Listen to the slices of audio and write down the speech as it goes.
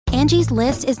Angie's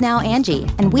List is now Angie,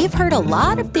 and we've heard a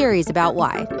lot of theories about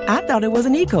why. I thought it was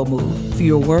an eco move.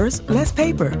 Fewer words, less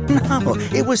paper. No,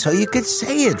 it was so you could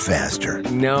say it faster.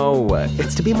 No,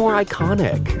 it's to be more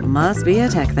iconic. Must be a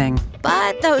tech thing.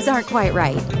 But those aren't quite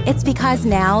right. It's because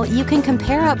now you can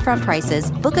compare upfront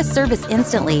prices, book a service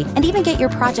instantly, and even get your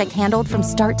project handled from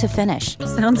start to finish.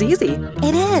 Sounds easy.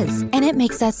 It is, and it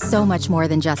makes us so much more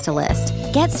than just a list.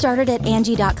 Get started at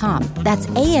Angie.com. That's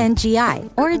ANGI,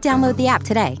 or download the app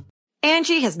today.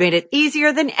 Angie has made it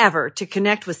easier than ever to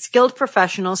connect with skilled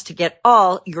professionals to get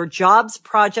all your jobs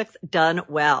projects done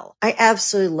well. I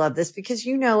absolutely love this because,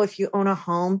 if you own a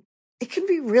home, it can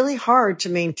be really hard to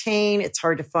maintain. It's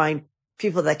hard to find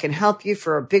people that can help you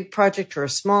for a big project or a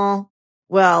small.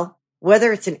 Well,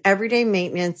 whether it's in everyday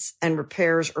maintenance and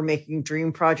repairs or making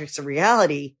dream projects a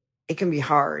reality, it can be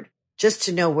hard just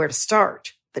to know where to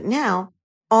start. But now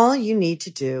all you need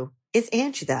to do is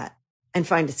Angie that and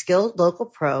find a skilled local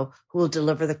pro who will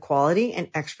deliver the quality and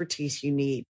expertise you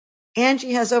need.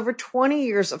 Angie has over 20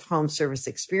 years of home service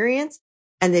experience,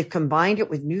 and they've combined it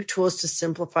with new tools to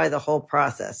simplify the whole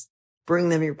process. Bring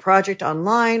them your project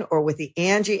online or with the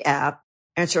Angie app,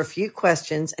 answer a few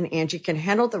questions, and Angie can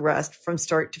handle the rest from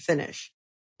start to finish.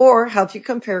 Or help you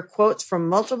compare quotes from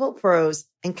multiple pros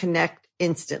and connect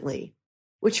instantly,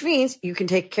 which means you can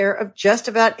take care of just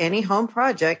about any home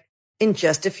project in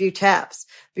just a few taps.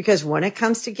 Because when it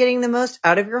comes to getting the most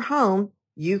out of your home,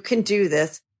 you can do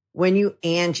this when you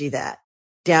Angie that.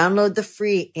 Download the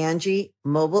free Angie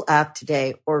mobile app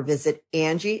today or visit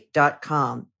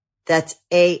Angie.com. That's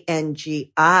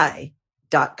ANGI.com.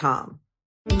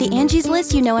 The Angie's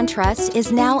List you know and trust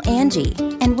is now Angie,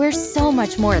 and we're so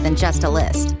much more than just a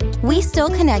list. We still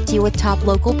connect you with top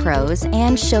local pros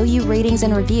and show you ratings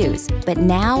and reviews, but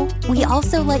now we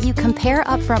also let you compare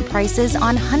upfront prices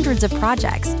on hundreds of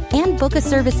projects and book a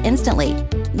service instantly.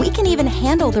 We can even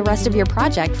handle the rest of your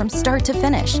project from start to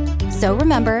finish. So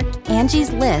remember, Angie's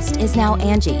List is now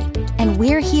Angie, and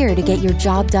we're here to get your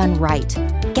job done right.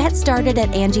 Get started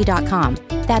at Angie.com.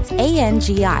 That's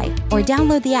ANGI, or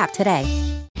download the app today.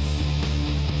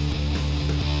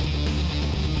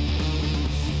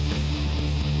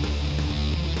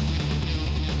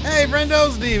 Hey,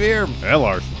 friendo, Steve here. Hey,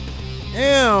 Lars.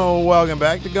 And welcome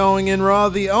back to Going In Raw,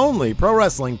 the only pro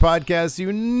wrestling podcast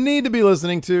you need to be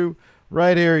listening to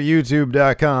right here at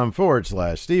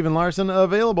youtube.com/Steven Larson,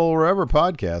 available wherever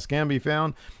podcasts can be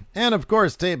found. And, of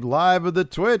course, taped live at the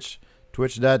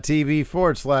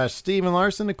twitch.tv/Steven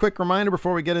Larson. A quick reminder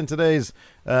before we get into today's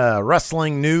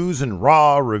wrestling news and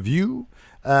Raw review.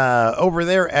 Over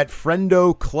there at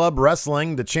Friendo Club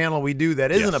Wrestling, the channel we do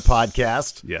that isn't a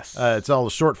podcast. Yes. It's all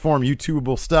the short form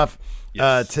YouTubeable stuff.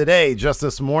 Yes. Today, just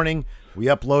this morning, we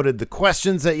uploaded the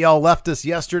questions that y'all left us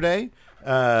yesterday,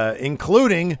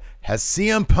 including, has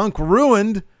CM Punk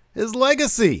ruined his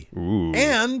legacy? Ooh.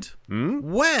 And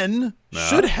when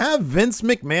should have Vince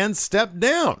McMahon step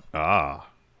down?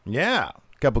 Yeah. A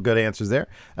couple good answers there.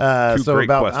 Two so great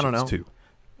about, questions, I don't know. too.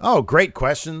 Oh, great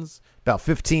questions. About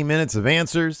 15 minutes of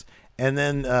answers. And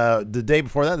then the day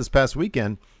before that, this past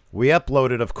weekend, we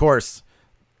uploaded, of course,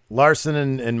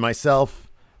 Larson and myself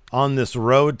on this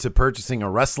road to purchasing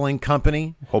a wrestling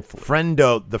company. Hopefully.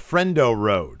 The Friendo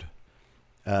Road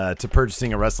to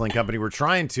purchasing a wrestling company. We're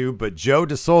trying to, but Joe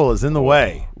DeSola is in the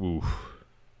way. Ooh.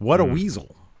 What a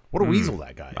weasel. What a weasel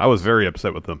that guy is. I was very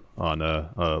upset with them on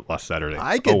last Saturday.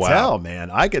 I could tell, man.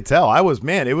 I could tell. It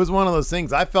was one of those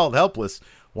things. I felt helpless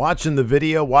watching the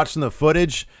video, watching the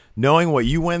footage, knowing what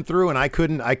you went through, and I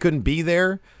couldn't be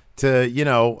there to,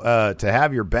 to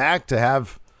have your back, to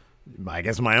have, I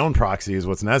guess my own proxy is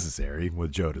what's necessary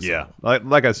with Joe DeSola. Yeah.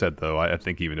 Like I said, though, I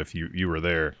think even if you were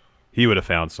there, he would have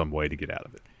found some way to get out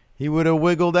of it. He would have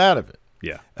wiggled out of it.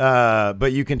 Yeah.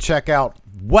 But you can check out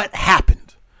what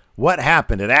happened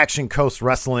at Action Coast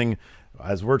Wrestling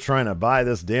as we're trying to buy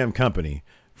this damn company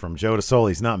from Joe DeSola.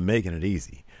 He's not making it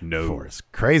easy. No. For us.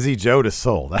 Crazy Joe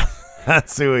DeSola.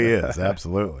 That's who he is.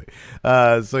 Absolutely.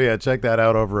 So, yeah, check that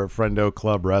out over at Friendo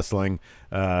Club Wrestling.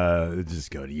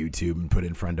 Just go to YouTube and put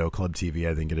in Friendo Club TV,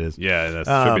 I think it is. Yeah, that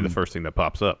should be the first thing that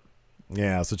pops up.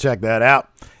 Yeah, so check that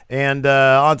out. And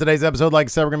on today's episode, like I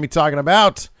said, we're going to be talking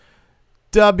about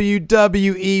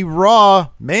WWE Raw.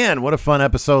 Man, what a fun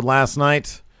episode last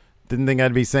night. Didn't think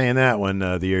I'd be saying that when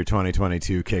the year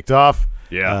 2022 kicked off.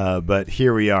 Yeah. But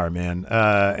here we are, man.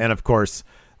 And, of course,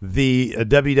 the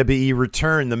WWE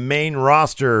return, the main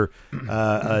roster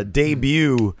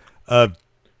debut of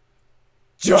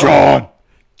John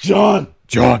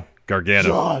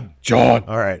Gargano. John.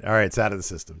 All right, it's out of the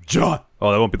system. John.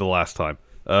 Oh, that won't be the last time.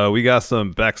 We got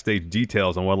some backstage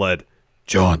details on what led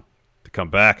John to come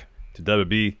back to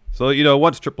WWE. So,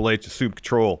 once Triple H assumed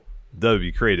control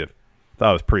WWE Creative thought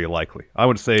it was pretty likely. I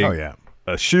would say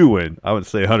a shoo-in. I would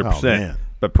say 100%,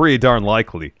 but pretty darn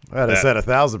likely. I'd have said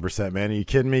 1,000%, man. Are you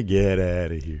kidding me? Get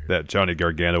out of here. That Johnny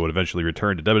Gargano would eventually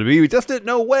return to WWE. We just didn't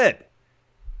know when.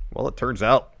 Well, it turns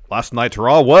out last night's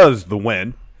Raw was the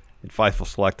when, and Fightful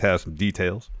Select has some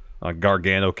details on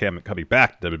Gargano coming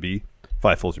back to WWE.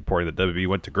 Fightful is reporting that WWE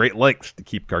went to great lengths to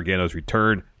keep Gargano's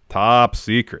return top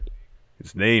secret.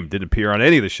 His name didn't appear on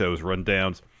any of the show's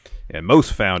rundowns, and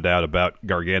most found out about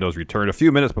Gargano's return a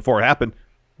few minutes before it happened.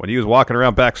 When he was walking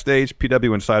around backstage,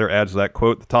 PW Insider adds that,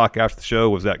 quote, the talk after the show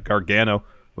was that Gargano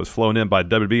was flown in by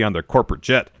WWE on their corporate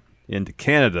jet into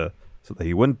Canada so that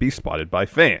he wouldn't be spotted by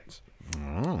fans.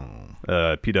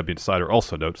 PW Insider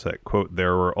also notes that, quote,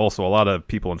 there were also a lot of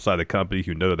people inside the company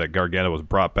who noted that Gargano was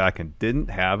brought back and didn't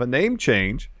have a name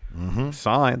change.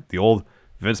 Signed the old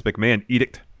Vince McMahon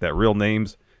edict that real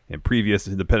names and previous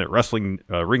independent wrestling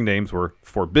ring names were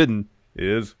forbidden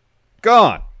is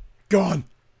gone. Gone.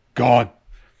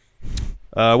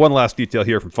 One last detail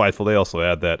here from Fightful. They also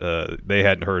add that they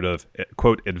hadn't heard of,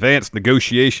 quote, advanced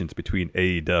negotiations between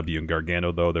AEW and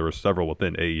Gargano, though there were several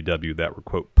within AEW that were,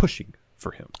 quote, pushing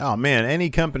for him. Oh, man,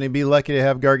 any company would be lucky to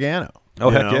have Gargano.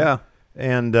 Oh, heck yeah.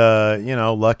 And,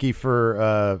 lucky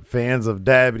for fans of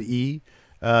WWE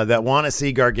that want to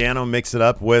see Gargano mix it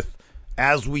up with,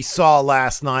 as we saw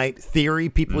last night, Theory,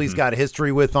 people he's got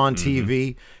history with on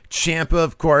TV. Ciampa,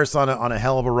 of course, on a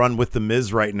hell of a run with The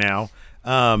Miz right now.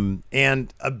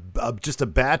 And just a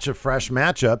batch of fresh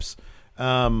matchups.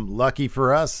 Lucky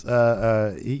for us,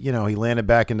 he landed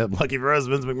back into lucky for us.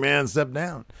 Vince McMahon stepped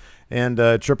down,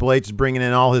 and Triple H is bringing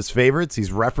in all his favorites. He's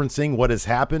referencing what has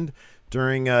happened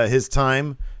during his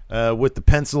time with the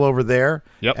pencil over there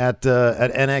at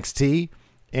NXT,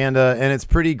 and it's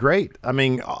pretty great. I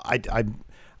mean,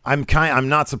 I'm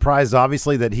not surprised,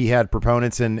 obviously, that he had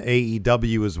proponents in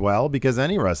AEW as well, because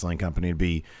any wrestling company would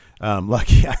be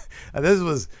lucky. This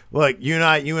was, look, you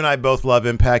and I both love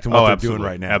Impact and what they're doing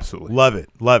right now. Absolutely. Love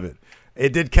it.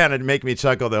 It did kind of make me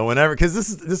chuckle, though, whenever,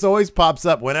 because this always pops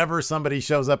up whenever somebody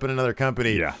shows up in another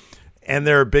company. Yeah. And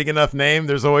they're a big enough name,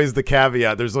 there's always the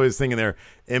caveat. There's always thinking there,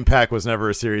 Impact was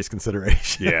never a serious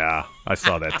consideration. Yeah, I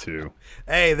saw that too.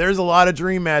 Hey, there's a lot of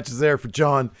dream matches there for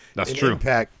John. That's true.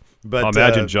 Impact. But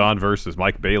imagine John versus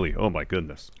Mike Bailey. Oh, my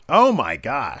goodness. Oh, my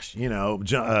gosh.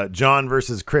 John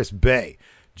versus Chris Bay.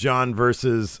 John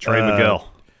versus Trey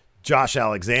Miguel. Josh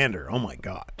Alexander. Oh, my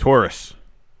God. Taurus.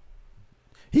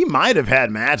 He might have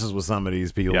had matches with some of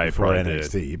these people before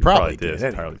NXT. Did. He probably did. It's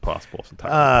entirely possible. It's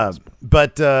entirely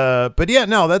possible. But yeah,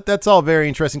 no, that's all very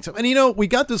interesting. And, we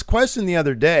got this question the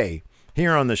other day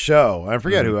here on the show. I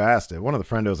forget who asked it. One of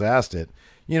the friendos asked it.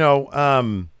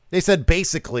 They said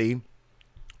basically,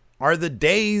 are the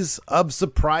days of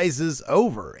surprises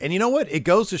over? And you know what? It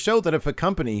goes to show that if a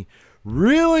company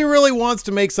really, really wants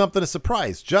to make something a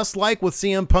surprise, just like with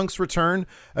CM Punk's return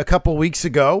a couple weeks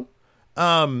ago,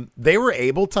 they were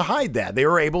able to hide that. They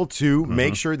were able to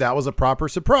make sure that was a proper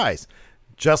surprise.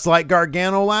 Just like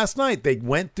Gargano last night, they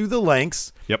went through the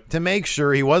lengths to make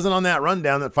sure he wasn't on that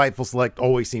rundown that Fightful Select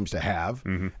always seems to have.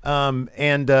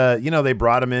 They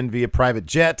brought him in via private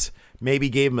jet, maybe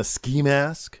gave him a ski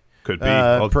mask. Could be.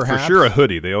 For sure a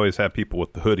hoodie. They always have people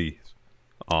with the hoodie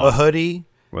on. A hoodie?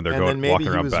 When they're walking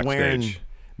around backstage.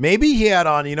 Maybe he had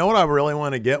on, you know what I really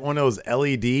want to get? One of those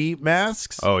LED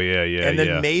masks. Oh, yeah. And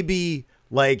then maybe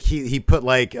he put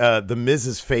the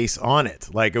Miz's face on it.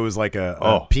 Like it was like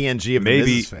a PNG of the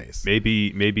Miz's face.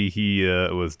 Maybe he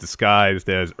was disguised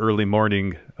as early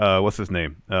morning, what's his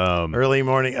name? Early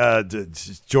morning,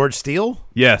 George Steele?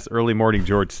 Yes, early morning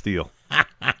George Steele.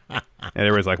 And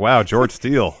everybody's like, wow, George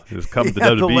Steele has come to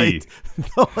WWE.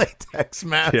 The latex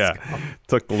mask. Yeah,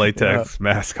 took the latex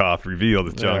mask off, revealed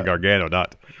it's John Gargano,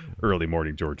 not early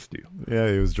morning George Steele.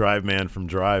 Yeah, he was Drive Man from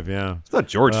Drive, yeah. It's not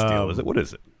George Steele, is it? What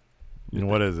is it?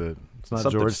 What is it? It's not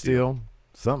Something George Steele.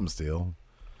 Something Steele.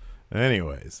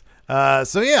 Anyways.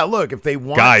 Look, if they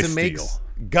want Guy to make... Steele.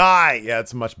 Guy. Yeah,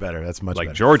 it's much better. That's much better.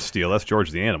 Like George Steele, that's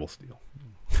George the Animal Steele.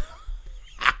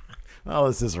 Well,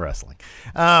 this is wrestling.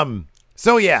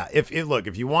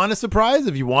 If you want a surprise,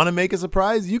 if you want to make a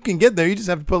surprise, you can get there. You just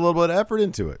have to put a little bit of effort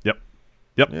into it. Yep.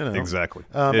 Exactly.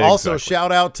 Also,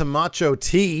 shout out to Macho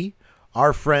T,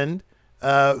 our friend,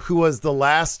 who was the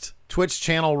last Twitch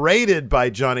channel rated by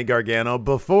Johnny Gargano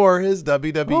before his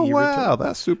WWE return. Oh, wow.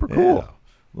 That's super cool. Yeah.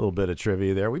 A little bit of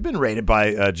trivia there. We've been rated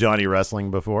by Johnny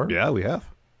Wrestling before. Yeah, we have.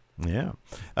 Yeah.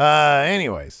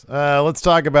 Anyways, let's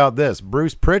talk about this.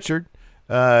 Bruce Pritchard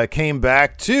came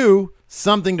back to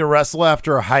Something to Wrestle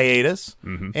after a hiatus,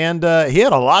 and he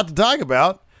had a lot to talk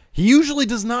about. He usually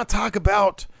does not talk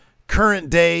about current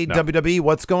day WWE,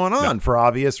 what's going on for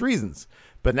obvious reasons.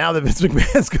 But now that Vince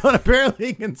McMahon's gone, apparently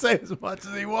he can say as much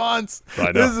as he wants.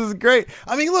 I know. This is great.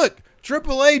 I mean, look,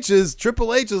 Triple H is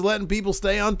letting people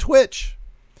stay on Twitch.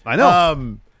 I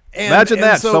know. Imagine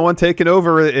that, someone taking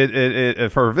over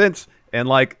for Vince and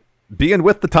like being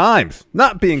with the times,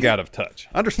 not being out of touch.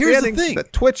 Understanding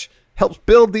that Twitch helps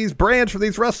build these brands for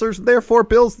these wrestlers and therefore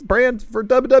builds brands for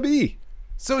WWE.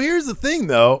 So here's the thing,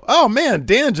 though. Oh man,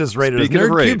 Dan just rated us.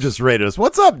 Nerd Cube just rated us.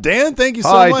 What's up, Dan? Thank you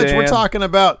so much. Dan. We're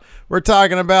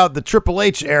talking about the Triple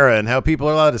H era and how people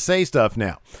are allowed to say stuff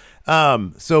now.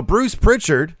 So Bruce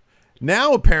Pritchard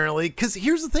now apparently, because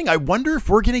here's the thing. I wonder if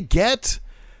we're gonna get,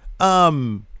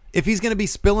 if he's gonna be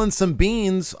spilling some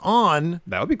beans on.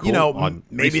 That would be cool. You know,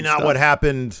 maybe not what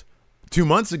happened 2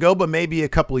 months ago, but maybe a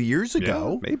couple of years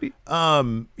ago. Yeah,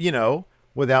 maybe. You know,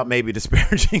 without maybe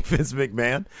disparaging Vince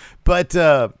McMahon. But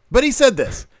he said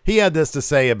this. He had this to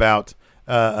say about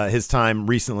his time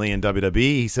recently in WWE.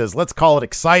 He says, let's call it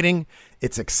exciting.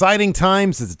 It's exciting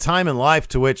times. It's a time in life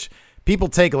to which people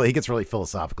take, he gets really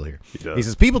philosophical here. He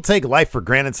says, people take life for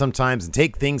granted sometimes and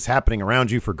take things happening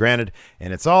around you for granted.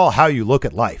 And it's all how you look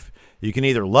at life. You can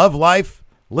either love life,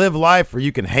 live life, or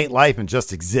you can hate life and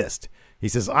just exist. He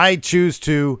says,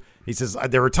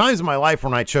 there were times in my life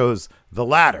when I chose the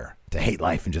latter, to hate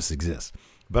life and just exist.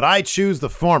 But I choose the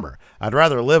former. I'd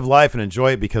rather live life and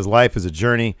enjoy it because life is a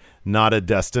journey, not a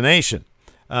destination.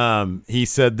 He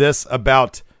said this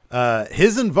about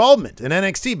his involvement in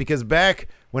NXT, because back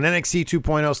when NXT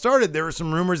 2.0 started, there were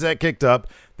some rumors that kicked up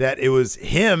that it was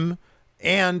him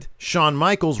and Shawn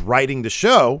Michaels writing the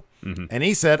show. Mm-hmm. And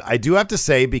he said, I do have to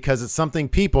say, because it's something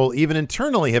people even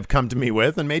internally have come to me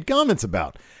with and made comments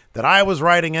about, that I was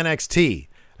writing NXT.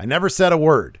 I never said a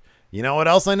word. You know what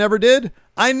else I never did?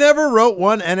 I never wrote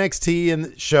one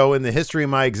NXT show in the history of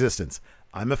my existence.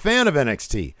 I'm a fan of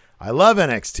NXT. I love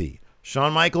NXT.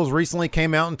 Shawn Michaels recently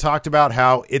came out and talked about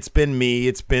how it's been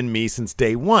me since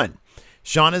day one.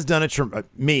 Shawn has done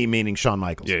me meaning Shawn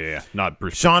Michaels. Yeah, not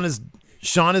Bruce. Shawn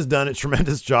has done a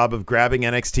tremendous job of grabbing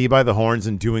NXT by the horns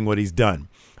and doing what he's done.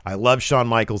 I love Shawn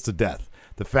Michaels to death.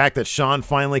 The fact that Shawn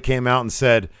finally came out and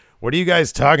said, what are you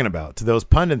guys talking about? To those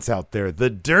pundits out there, the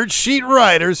dirt sheet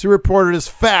writers who reported as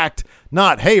fact,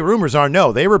 not, hey, rumors are,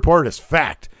 no, they reported as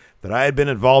fact that I had been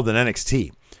involved in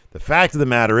NXT. The fact of the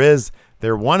matter is,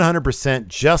 they're 100%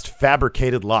 just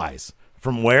fabricated lies.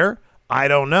 From where? I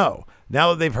don't know. Now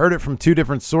that they've heard it from two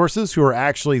different sources who are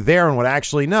actually there and would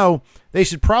actually know, they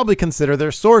should probably consider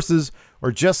their sources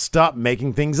or just stop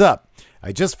making things up.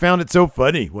 I just found it so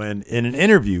funny when, in an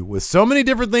interview with so many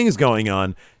different things going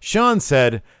on, Shawn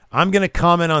said, I'm going to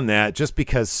comment on that just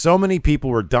because so many people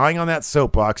were dying on that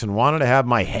soapbox and wanted to have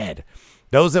my head.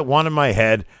 Those that wanted my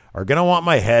head are going to want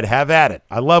my head. Have at it.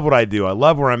 I love what I do. I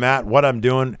love where I'm at, what I'm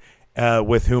doing,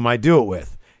 with whom I do it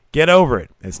with. Get over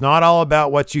it. It's not all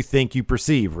about what you think you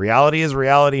perceive. Reality is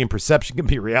reality, and perception can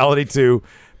be reality too.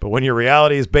 But when your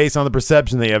reality is based on the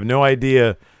perception that you have no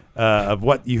idea of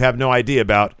what you have no idea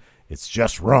about, it's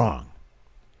just wrong.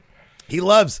 He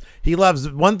loves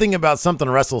one thing about something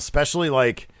to wrestle, especially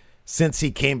like since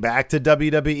he came back to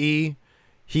WWE,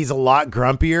 he's a lot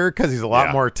grumpier because he's a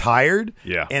lot more tired.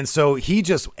 Yeah. And so he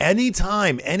just,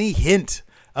 anytime, any hint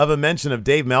of a mention of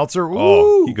Dave Meltzer,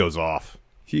 he goes off.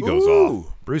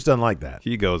 Off. Bruce doesn't like that.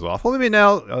 He goes off. Well, maybe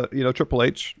now, Triple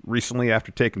H recently,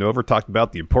 after taking over, talked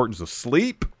about the importance of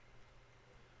sleep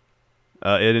in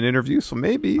an interview. So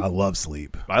maybe I love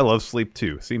sleep. I love sleep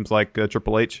too. Seems like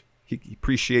Triple H, he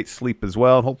appreciates sleep as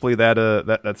well. And hopefully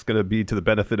that's going to be to the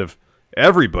benefit of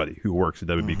everybody who works at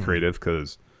WB Creative,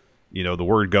 because the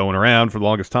word going around for the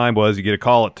longest time was you get a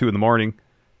call at 2 a.m.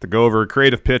 to go over a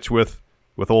creative pitch with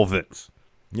old Vince.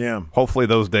 Yeah. Hopefully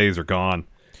those days are gone.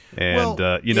 And,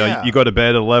 you go to bed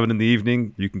at 11 in the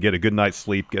evening, you can get a good night's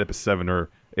sleep, get up at 7 or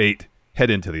 8, head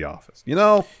into the office. I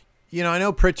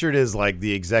know Pritchard is like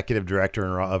the executive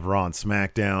director of Raw and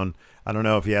SmackDown. I don't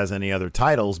know if he has any other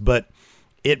titles, but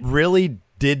it really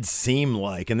did seem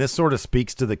like, and this sort of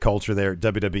speaks to the culture there at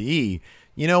WWE,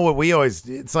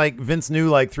 it's like Vince knew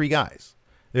like 3 guys.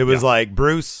 It was like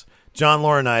Bruce, John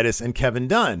Laurinaitis, and Kevin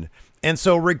Dunn. And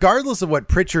so regardless of what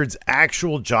Pritchard's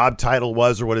actual job title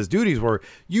was or what his duties were,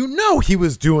 he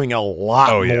was doing a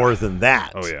lot more than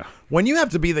that. Oh, yeah. When you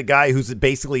have to be the guy who's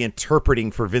basically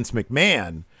interpreting for Vince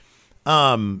McMahon,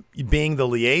 being the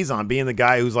liaison, being the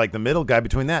guy who's like the middle guy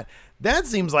between that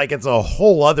seems like it's a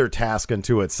whole other task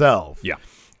unto itself. Yeah.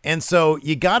 And so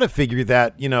you got to figure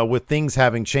that, with things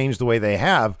having changed the way they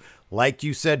have, like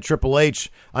you said, Triple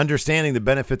H understanding the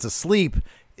benefits of sleep,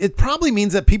 it probably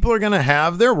means that people are going to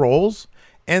have their roles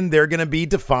and they're going to be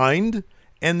defined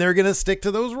and they're going to stick to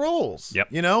those roles. Yep.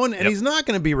 And he's not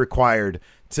going to be required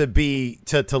to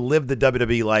live the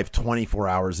WWE life 24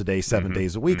 hours a day, 7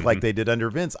 days a week, like they did under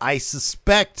Vince. I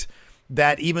suspect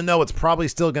that even though it's probably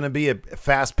still going to be a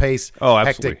fast-paced,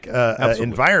 hectic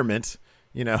environment,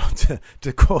 you know,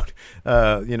 to quote,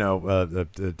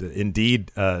 the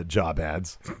Indeed job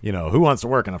ads, you know, who wants to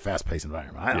work in a fast-paced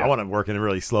environment? I want to work in a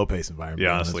really slow-paced environment.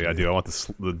 Yeah, honestly, I do. I want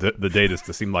the day to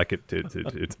seem like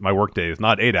it's my work day is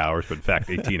not 8 hours, but in fact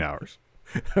 18 hours.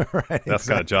 Right, that's the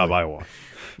kind of job I want.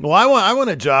 Well, I want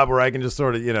a job where I can just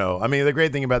sort of, you know, I mean, the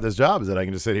great thing about this job is that I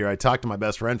can just sit here, I talk to my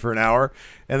best friend for an hour,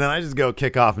 and then I just go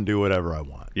kick off and do whatever I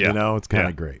want. Yeah. You know, it's kind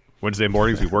of great. Wednesday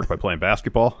mornings, we work by playing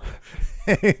basketball.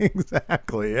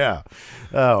 Exactly, yeah.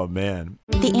 Oh, man.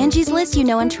 The Angie's List you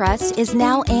know and trust is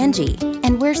now Angie,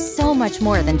 and we're so much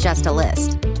more than just a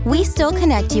list. We still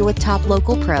connect you with top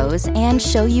local pros and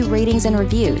show you ratings and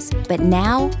reviews, but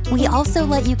now we also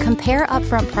let you compare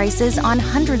upfront prices on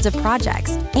hundreds of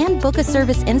projects and book a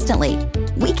service instantly.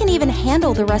 We can even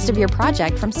handle the rest of your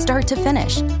project from start to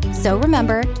finish. So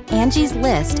remember, Angie's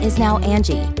List is now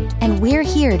Angie, and we're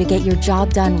here to get your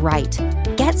job done right.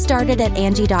 Get started at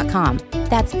Angie.com.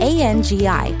 That's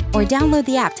ANGI, or download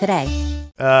the app today.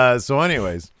 So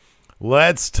anyways,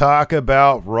 let's talk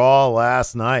about Raw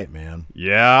last night, man.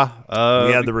 Yeah.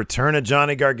 We had the return of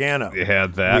Johnny Gargano. We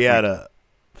had that. We had a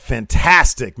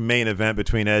fantastic main event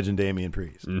between Edge and Damian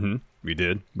Priest. Mm-hmm. We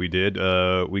did.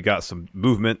 We got some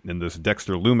movement in this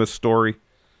Dexter Lumis story.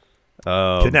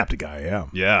 Kidnapped a guy, yeah.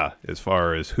 Yeah, as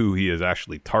far as who he is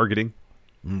actually targeting.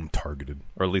 Targeted.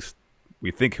 Or at least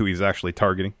we think who he's actually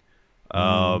targeting.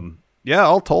 Yeah,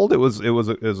 all told, it was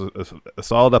a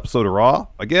solid episode of Raw.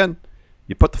 Again,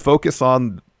 you put the focus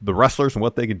on the wrestlers and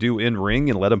what they can do in ring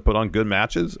and let them put on good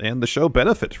matches, and the show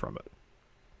benefits from it.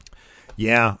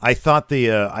 Yeah, I thought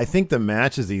I think the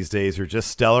matches these days are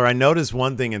just stellar. I noticed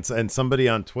one thing, and somebody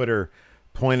on Twitter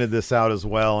pointed this out as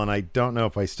well, and I don't know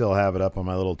if I still have it up on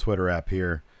my little Twitter app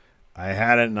here. I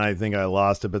had it, and I think I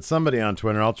lost it, but somebody on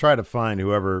Twitter, I'll try to find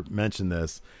whoever mentioned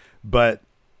this, but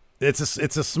it's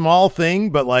a small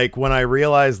thing, but like when I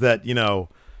realized that, you know,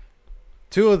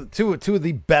 two of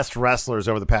the best wrestlers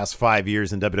over the past 5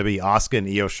 years in WWE, Asuka and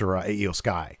Io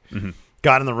Sky,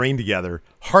 got in the ring together,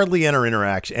 hardly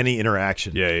any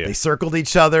interaction. Yeah. They circled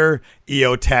each other.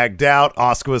 Io tagged out.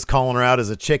 Asuka was calling her out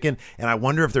as a chicken, and I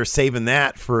wonder if they're saving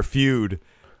that for a feud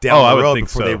down the road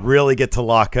before they really get to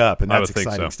lock up, and that's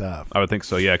exciting stuff. I would think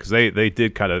so, yeah, because they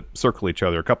did kind of circle each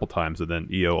other a couple times, and then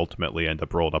Io ultimately ended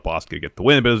up rolling up Asuka to get the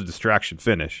win, but it was a distraction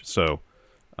finish. So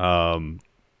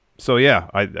yeah,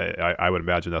 I would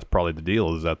imagine that's probably the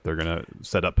deal, is that they're going to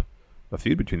set up a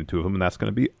feud between the two of them, and that's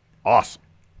going to be awesome.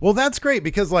 Well, that's great,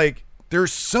 because like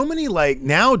there's so many, like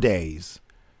nowadays,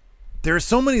 there's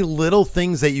so many little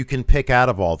things that you can pick out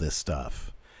of all this stuff.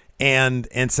 And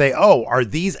say, oh, are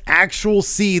these actual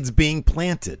seeds being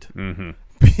planted? Mm-hmm.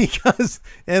 Because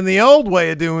in the old way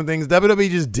of doing things,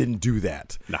 WWE just didn't do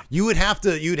that. No. You'd have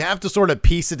to sort of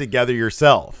piece it together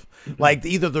yourself. Like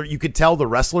either you could tell the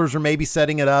wrestlers are maybe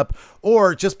setting it up,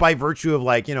 or just by virtue of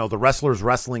like, you know, the wrestlers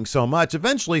wrestling so much,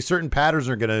 eventually certain patterns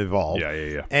are going to evolve.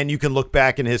 Yeah. And you can look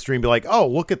back in history and be like, oh,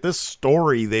 look at this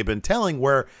story they've been telling,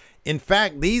 where in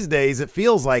fact these days it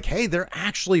feels like, hey, they're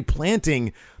actually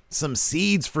planting some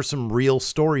seeds for some real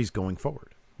stories going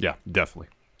forward. Yeah, definitely.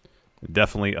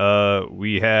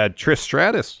 We had Trish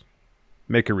Stratus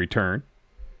make a return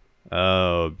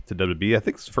to WWE. I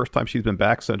think it's the first time she's been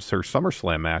back since her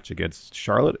SummerSlam match against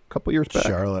Charlotte a couple years back.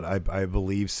 Charlotte, I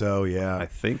believe so, yeah. I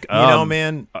think. You know,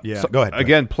 man. Yeah, so, go ahead.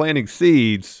 Again, planting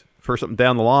seeds for something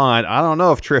down the line. I don't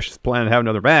know if Trish is planning to have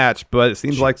another match, but it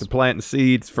seems like they're planting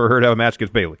seeds for her to have a match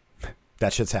against Bayley.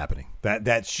 That shit's happening.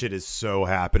 That shit is so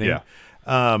happening. Yeah.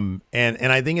 And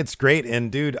I think it's great.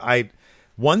 And dude,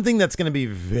 one thing that's going to be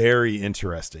very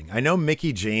interesting. I know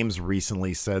Mickie James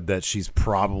recently said that she's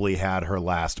probably had her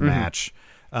last match.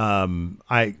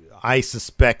 I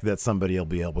suspect that somebody will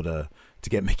be able to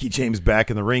get Mickie James back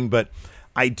in the ring, but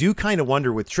I do kind of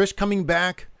wonder, with Trish coming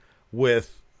back,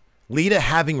 with Lita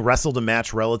having wrestled a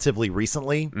match relatively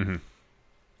recently.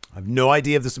 I have no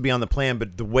idea if this would be on the plan,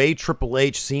 but the way Triple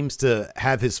H seems to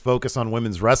have his focus on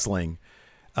women's wrestling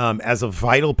as a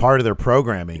vital part of their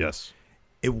programming. Yes.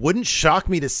 It wouldn't shock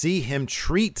me to see him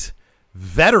treat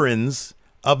veterans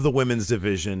of the women's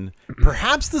division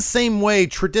perhaps the same way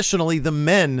traditionally the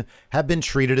men have been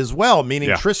treated as well, meaning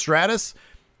Trish Stratus,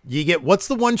 you get, what's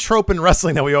the one trope in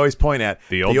wrestling that we always point at?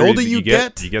 The older you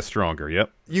get, you get stronger.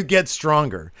 Yep. You get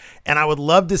stronger. And I would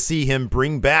love to see him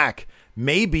bring back,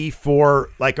 maybe for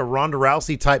like a Ronda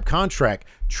Rousey type contract,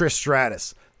 Trish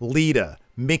Stratus, Lita,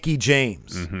 Mickie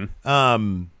James.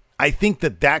 I think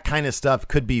that kind of stuff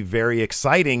could be very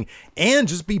exciting and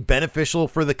just be beneficial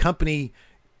for the company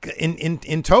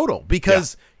in total,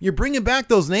 because you're bringing back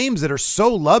those names that are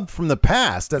so loved from the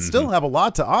past that still have a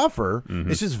lot to offer.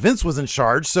 It's just Vince was in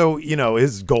charge, so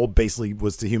his goal basically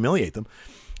was to humiliate them.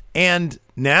 And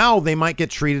now they might get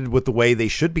treated with the way they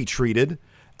should be treated,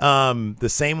 the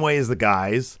same way as the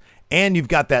guys. And you've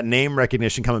got that name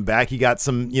recognition coming back. You got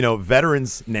some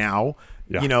veterans now,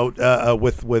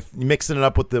 with mixing it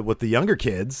up with the younger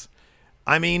kids.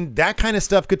 I mean, that kind of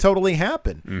stuff could totally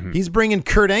happen. He's bringing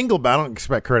Kurt Angle, but I don't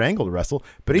expect Kurt Angle to wrestle,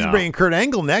 but he's bringing Kurt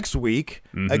Angle next week.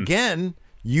 Again,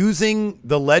 using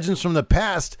the legends from the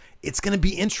past. It's going to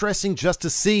be interesting just to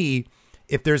see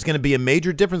if there's going to be a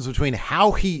major difference between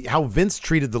how Vince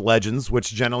treated the legends,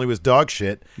 which generally was dog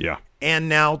shit, and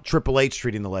now Triple H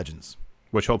treating the legends.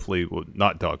 Which hopefully will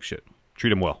not dog shit. Treat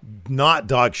them well. Not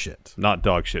dog shit. Not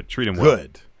dog shit. Treat them well.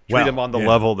 Good. Treat them on the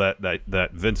level that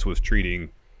Vince was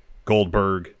treating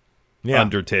Goldberg,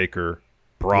 Undertaker,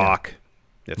 Brock,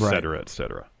 et cetera, et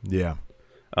cetera. Yeah.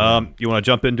 You want to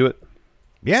jump into it?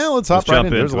 Yeah, let's hop right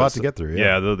in. There's a lot to get through.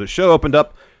 Yeah, the show opened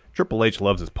up. Triple H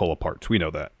loves his pull-aparts. We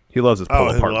know that. He loves his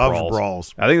pull-apart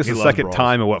brawls. I think this is the second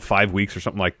time in, 5 weeks or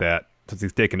something like that, since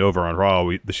he's taken over on Raw,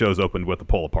 the show's opened with a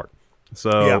pull-apart.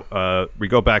 So we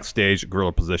go backstage,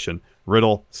 gorilla position.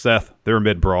 Riddle, Seth, they're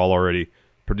mid-brawl already.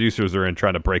 Producers are in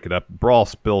trying to break it up. Brawl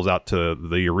spills out to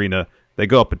the arena. They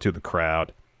go up into the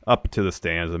crowd, up into the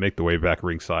stands, and make their way back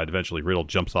ringside. Eventually, Riddle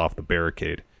jumps off the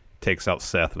barricade, takes out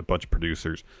Seth and a bunch of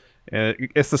producers. And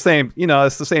it's the same,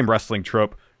 it's the same wrestling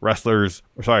trope. Producers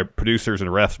and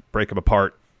refs break them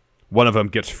apart. One of them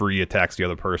gets free, attacks the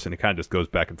other person. It kind of just goes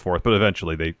back and forth. But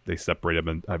eventually, they separate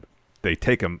them and they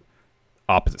take them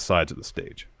opposite sides of the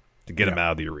stage to get them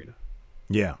out of the arena.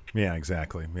 Yeah,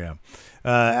 exactly. Yeah.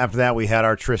 After that, we had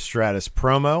our Trish Stratus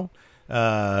promo.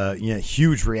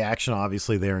 Huge reaction,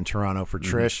 obviously, there in Toronto for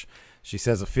Trish. She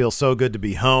says, it feels so good to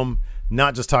be home.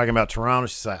 Not just talking about Toronto.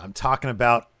 She said, I'm talking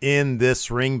about in this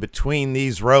ring between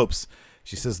these ropes.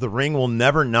 She says, the ring will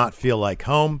never not feel like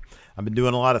home. I've been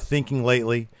doing a lot of thinking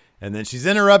lately. And then she's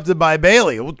interrupted by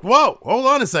Bayley. Whoa, hold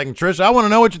on a second, Trish. I want to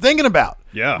know what you're thinking about.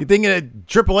 Yeah. You thinking that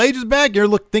Triple H is back?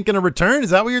 You're thinking a return?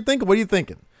 Is that what you're thinking? What are you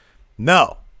thinking?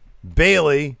 No.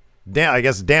 Bayley, I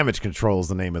guess Damage Control is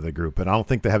the name of the group, and I don't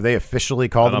think they officially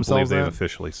called themselves that? I don't believe they've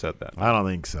officially said that. I don't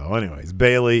think so. Anyways,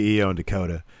 Bayley, Io, and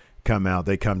Dakota come out.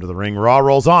 They come to the ring. Raw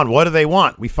rolls on. What do they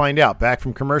want? We find out. Back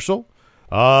from commercial.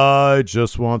 I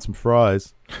just want some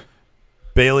fries.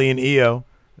 Bayley and Io,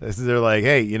 they're like,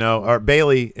 hey, or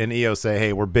Bayley and Io say,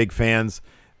 hey, we're big fans.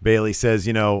 Bayley says,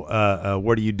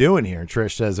 what are you doing here? And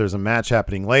Trish says, there's a match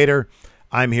happening later.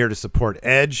 I'm here to support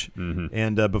Edge.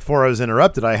 And before I was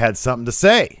interrupted, I had something to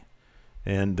say.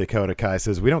 And Dakota Kai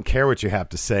says, we don't care what you have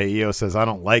to say. Io says, I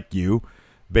don't like you.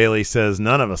 Bayley says,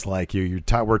 none of us like you.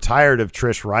 We're tired of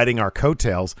Trish riding our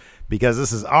coattails because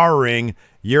this is our ring.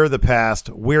 You're the past.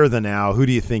 We're the now. Who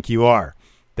do you think you are?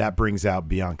 That brings out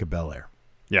Bianca Belair.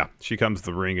 Yeah, she comes to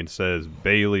the ring and says,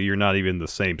 Bayley, you're not even the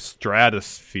same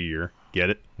stratosphere. Get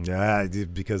it? Yeah,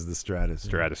 because of the Stratus.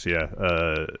 Stratus, yeah.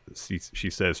 She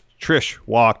says, Trish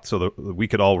walked so that we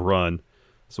could all run.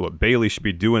 So what Bayley should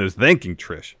be doing is thanking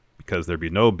Trish, because there'd be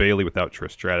no Bayley without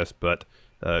Trish Stratus. But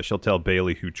she'll tell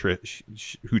Bayley who Trish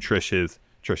is.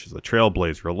 Trish is a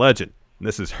trailblazer, a legend. And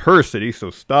this is her city, so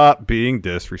stop being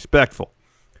disrespectful.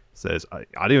 Says, I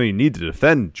don't even need to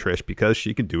defend Trish because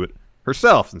she can do it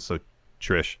herself. And so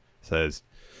Trish says,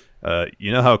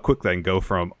 you know how quick that can go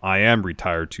from I am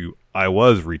retired to I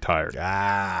was retired.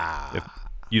 If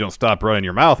you don't stop running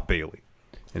your mouth, Bayley.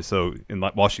 And so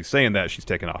while she's saying that, she's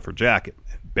taking off her jacket.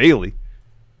 Bayley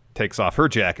takes off her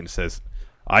jacket and says,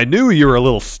 I knew you were a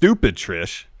little stupid,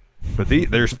 Trish, but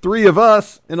there's 3 of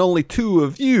us and only 2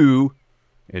 of you.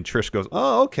 And Trish goes,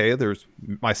 oh, okay, there's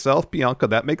myself, Bianca,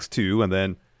 that makes 2. And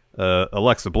then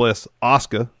Alexa Bliss,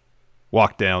 Asuka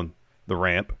walk down the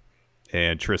ramp.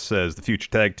 And Trish says, the future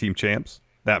tag team champs,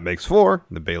 that makes 4.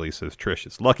 And then Bayley says, Trish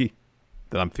is lucky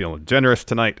that I'm feeling generous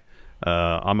tonight.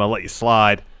 I'm going to let you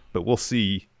slide, but we'll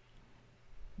see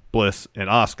Bliss and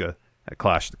Asuka at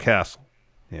Clash of the Castle.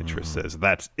 And Trish says,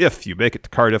 that's if you make it to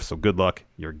Cardiff, so good luck.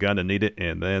 You're going to need it.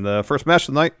 And then the first match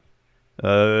of the night,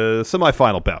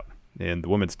 semifinal bout. In the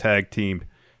women's tag team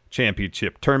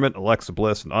championship tournament, Alexa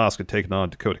Bliss and Asuka taking on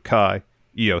Dakota Kai,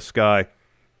 Io Sky.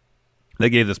 They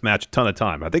gave this match a ton of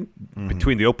time. I think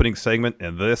between the opening segment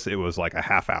and this, it was like a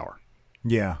half hour.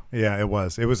 Yeah, it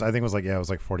was. It was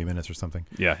like 40 minutes or something.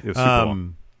 Yeah, it was super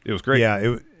long. It was great.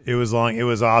 Yeah, it was long. It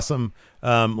was awesome.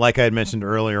 Like I had mentioned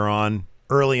earlier on,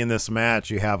 early in this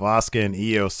match, you have Asuka and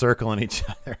Io circling each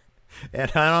other.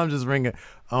 And I'm just ringing.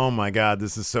 Oh my God,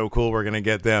 this is so cool. We're gonna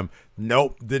get them.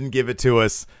 Nope, didn't give it to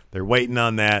us. They're waiting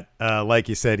on that. Like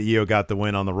you said, Io got the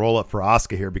win on the roll up for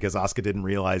Asuka here because Asuka didn't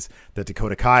realize that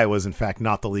Dakota Kai was in fact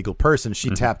not the legal person. She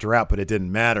tapped her out, but it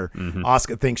didn't matter.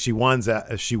 Asuka thinks she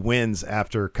wins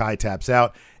after Kai taps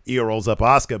out. Io rolls up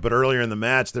Asuka, but earlier in the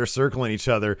match they're circling each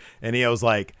other, and Io's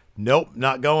like, "Nope,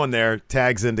 not going there."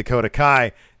 Tags in Dakota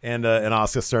Kai, and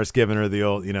Asuka starts giving her the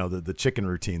old, the chicken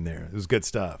routine there. It was good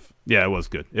stuff. Yeah, it was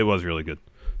good. It was really good.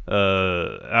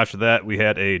 After that, we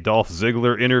had a Dolph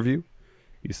Ziggler interview.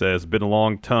 He says, "Been a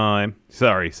long time."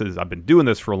 Sorry, he says, "I've been doing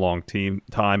this for a long time,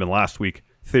 and last week,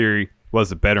 Theory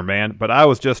was a better man, but I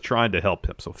was just trying to help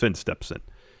him." So Finn steps in,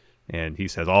 and he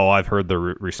says, "Oh, I've heard the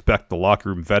respect the locker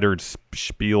room veterans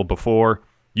spiel before.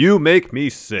 You make me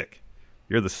sick.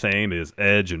 You're the same as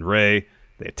Edge and Ray.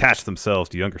 They attach themselves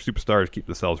to younger superstars, keep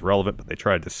themselves relevant, but they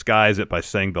try to disguise it by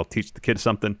saying they'll teach the kids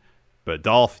something. But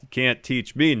Dolph, you can't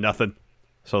teach me nothing."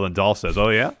 So then Dolph says, "Oh,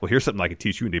 yeah? Well, here's something I can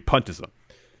teach you," and he punches him.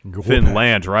 Finn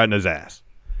lands right in his ass.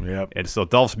 Yep. And so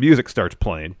Dolph's music starts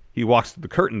playing. He walks through the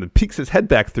curtain and peeks his head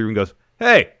back through and goes,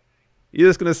 "Hey, you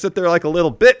just going to sit there like a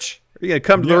little bitch? Or are you going to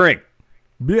come to the ring?"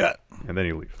 Yeah. And then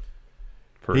he leaves.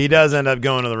 He does end up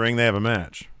going to the ring. They have a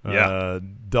match. Yeah.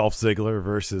 Dolph Ziggler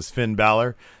versus Finn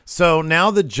Balor. So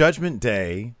now the Judgment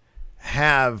Day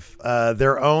have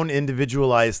their own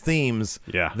individualized themes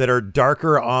that are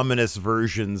darker, ominous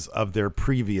versions of their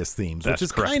previous themes, which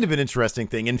is kind of an interesting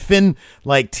thing. And Finn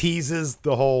teases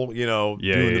the whole, doing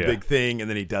the big thing, and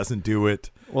then he doesn't do it.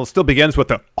 Well, it still begins with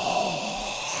the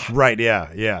right,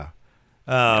 yeah.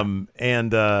 So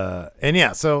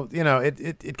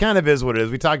it kind of is what it is.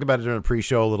 We talked about it during the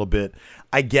pre-show a little bit.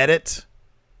 I get it,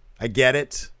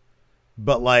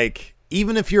 but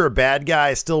even if you're a bad guy,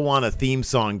 I still want a theme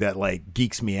song that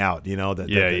geeks me out. And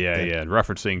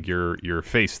referencing your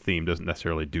face theme doesn't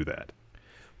necessarily do that.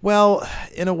 Well,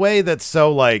 in a way that's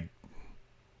so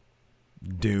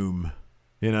doom.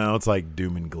 It's like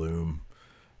doom and gloom.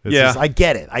 It's just, I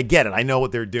get it. I know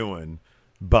what they're doing.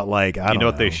 But I don't know.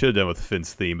 What they should have done with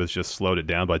Finn's theme is just slowed it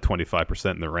down by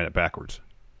 25% and then ran it backwards.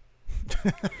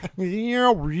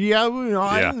 Yeah.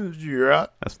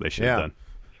 That's what they should have done.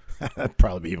 That'd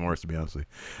probably be even worse, to be honest with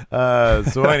you.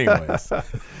 So anyways,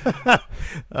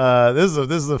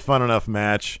 this is a fun enough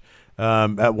match.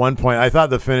 At one point, I thought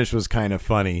the finish was kind of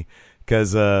funny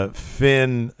because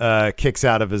Finn kicks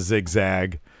out of a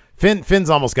zigzag. Finn's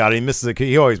almost got it.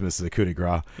 He always misses a coup de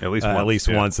grace. At least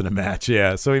once in a match.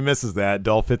 Yeah. So he misses that.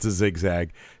 Dolph hits a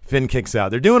zigzag. Finn kicks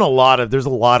out. They're doing there's a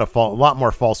lot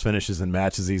more false finishes in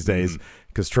matches these days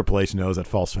because Triple H knows that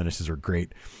false finishes are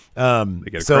great. So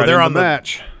they're on the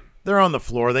match. They're on the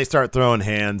floor. They start throwing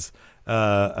hands.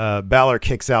 Balor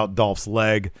kicks out Dolph's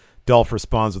leg. Dolph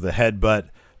responds with a headbutt.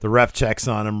 The ref checks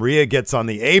on him. Rhea gets on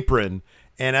the apron.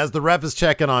 And as the ref is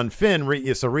checking on Finn,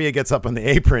 Rhea gets up on the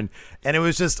apron. And it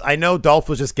was just, I know Dolph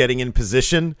was just getting in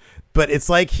position, but it's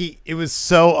it was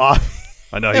so obvious.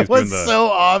 I know. It was so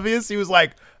obvious. He was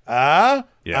like, okay.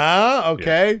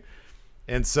 Yeah.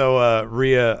 And so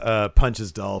Rhea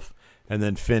punches Dolph. And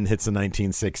then Finn hits a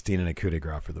 1916 and a coup de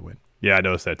grace for the win. Yeah, I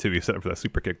noticed that too. He set up for that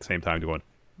super kick at the same time, going,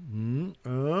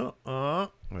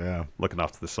 yeah, looking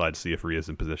off to the side to see if Rhea's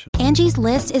in position. Angie's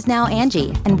List is now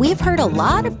Angie, and we've heard a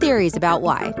lot of theories about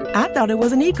why. I thought it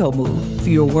was an eco move.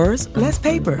 Fewer words, less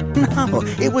paper. No,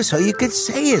 it was so you could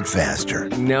say it faster.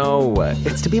 No,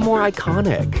 it's to be more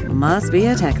iconic. Must be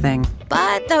a tech thing.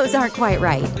 But those aren't quite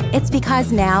right. It's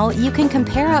because now you can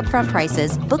compare upfront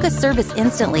prices, book a service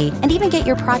instantly, and even get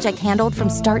your project handled from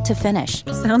start to finish.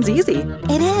 Sounds easy.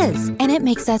 It is, and it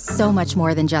makes us so much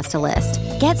more than just a list.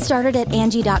 Get started at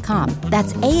Angie.com.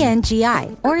 That's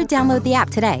ANGI, or download the app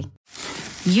today.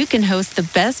 You can host the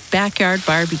best backyard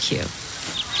barbecue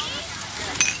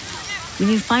when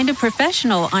you find a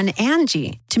professional on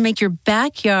Angie to make your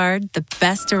backyard the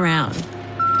best around.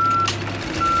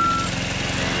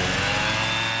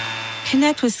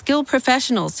 Connect with skilled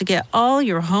professionals to get all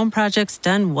your home projects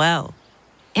done well.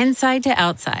 Inside to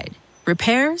outside,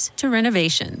 repairs to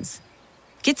renovations.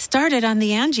 Get started on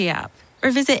the Angie app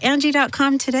or visit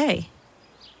Angie.com today.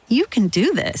 You can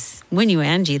do this when you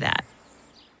Angie that.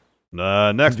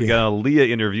 Next, we got a Leah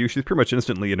interview. She's pretty much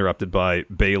instantly interrupted by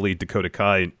Bayley, Dakota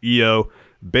Kai, and Io.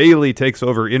 Bayley takes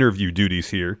over interview duties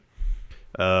here.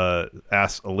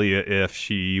 Asks Aaliyah if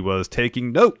she was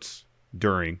taking notes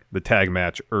during the tag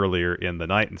match earlier in the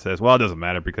night and says, well, it doesn't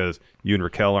matter because you and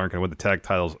Raquel aren't going to win the tag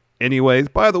titles anyways.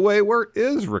 By the way, where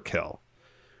is Raquel?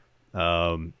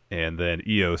 And then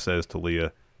Io says to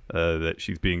Leah that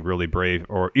she's being really brave,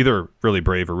 or either really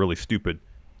brave or really stupid,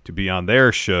 to be on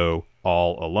their show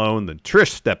all alone. Then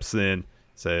Trish steps in,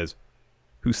 says,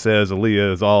 who says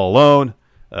Aaliyah is all alone,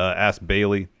 asks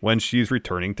Bayley when she's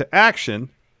returning to action.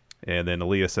 And then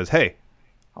Aaliyah says, hey,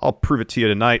 I'll prove it to you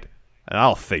tonight, and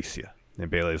I'll face you. And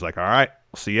Bayley's like, all right,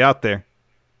 I'll see you out there.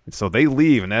 And so they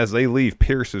leave, and as they leave,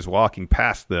 Pierce is walking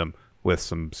past them with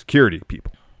some security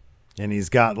people. And he's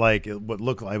got like what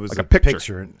looked like it was like a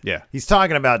picture. Yeah. He's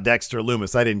talking about Dexter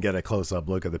Loomis. I didn't get a close-up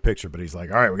look at the picture, but he's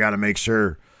like, all right, we got to make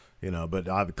sure,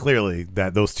 but clearly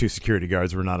that those two security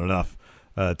guards were not enough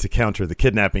to counter the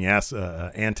kidnapping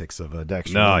antics of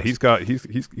Dexter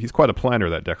Loomis. He's quite a planner,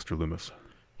 that Dexter Loomis.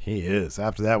 He is.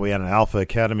 After that, we had an Alpha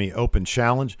Academy Open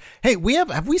Challenge. Hey,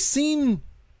 have we seen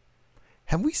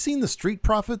the Street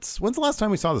Profits? When's the last time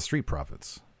we saw the Street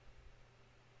Profits?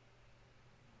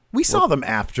 We saw them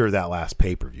after that last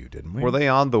pay-per-view, didn't we? Were they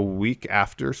on the week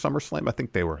after SummerSlam? I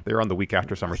think they were. They were on the week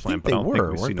after SummerSlam, but I don't think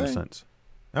we've seen them since.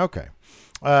 Okay.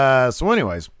 So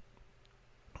anyways,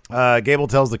 Gable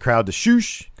tells the crowd to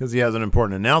shush because he has an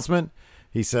important announcement.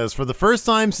 He says, for the first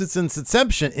time since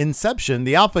inception,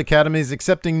 the Alpha Academy is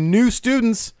accepting new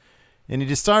students, and he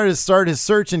just started his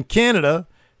search in Canada.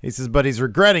 He says, but he's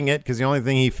regretting it because the only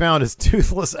thing he found is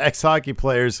toothless ex-hockey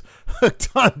players hooked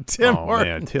on Tim Hortons.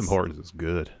 Oh, man, Tim Hortons is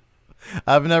good.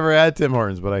 I've never had Tim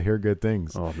Hortons, but I hear good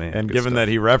things. Oh, man. And given that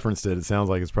he referenced it, it sounds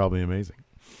like it's probably amazing.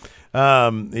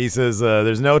 He says,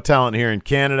 there's no talent here in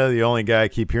Canada. The only guy I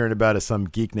keep hearing about is some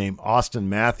geek named Austin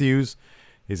Matthews.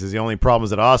 He says the only problem is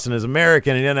that Austin is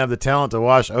American. He didn't have the talent to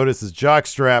wash Otis's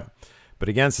jockstrap. But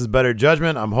against his better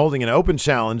judgment, I'm holding an open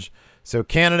challenge. So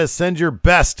Canada, send your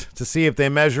best to see if they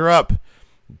measure up.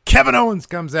 Kevin Owens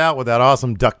comes out with that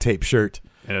awesome duct tape shirt.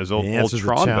 And his old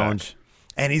Tron back.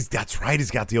 And that's right.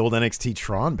 He's got the old NXT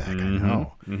Tron back. Mm-hmm. I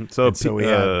know. Mm-hmm.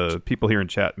 So people here in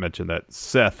chat mentioned that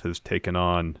Seth has taken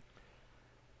on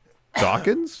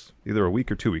Dawkins either a week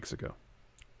or 2 weeks ago.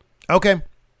 Okay.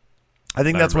 I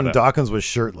think that's when Dawkins was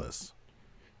shirtless.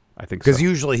 I think so. Because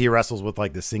usually he wrestles with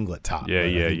like the singlet top.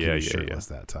 Yeah. Shirtless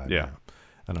that time. Yeah.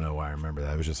 I don't know why I remember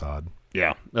that. It was just odd.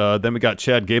 Yeah. Then we got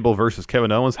Chad Gable versus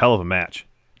Kevin Owens. Hell of a match.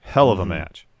 A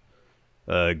match.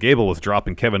 Gable was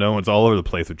dropping Kevin Owens all over the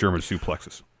place with German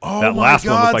suplexes. Oh, that last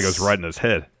one looked like it was right in his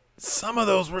head. Some of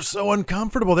those were so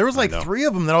uncomfortable. There was like 3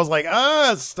 of them that I was like,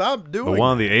 stop doing. The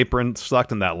one on the apron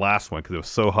sucked in that last one because it was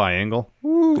so high angle.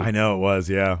 Woo. I know it was,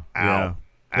 yeah. Ow. Yeah.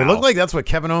 It looked like that's what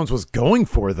Kevin Owens was going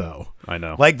for, though. I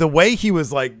know. Like the way he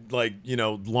was like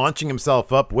launching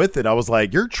himself up with it. I was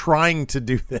like, you're trying to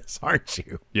do this, aren't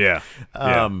you? Yeah.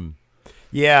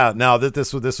 Yeah. No,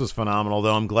 this was phenomenal,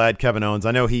 though. I'm glad Kevin Owens.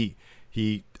 I know he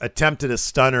attempted a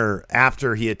stunner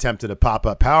after he attempted a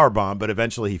pop-up powerbomb, but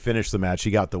eventually he finished the match.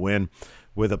 He got the win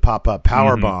with a pop-up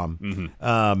powerbomb.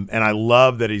 Mm-hmm. And I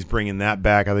love that he's bringing that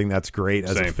back. I think that's great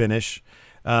as a finish.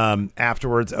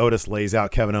 Afterwards, Otis lays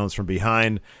out Kevin Owens from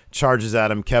behind, charges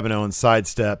at him. Kevin Owens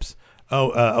sidesteps.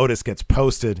 Otis gets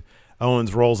posted.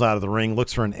 Owens rolls out of the ring,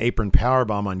 looks for an apron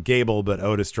powerbomb on Gable, but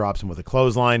Otis drops him with a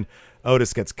clothesline.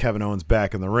 Otis gets Kevin Owens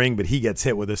back in the ring, but he gets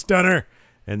hit with a stunner,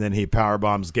 and then he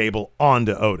powerbombs Gable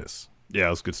onto Otis. Yeah, it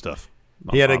was good stuff.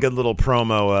 He had a good little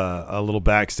promo, a little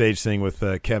backstage thing with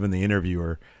Kevin, the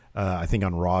interviewer, I think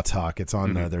on Raw Talk. It's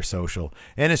on their social,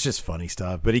 and it's just funny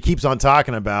stuff. But he keeps on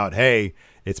talking about, hey,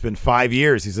 it's been 5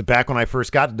 years. He said, back when I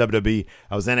first got to WWE,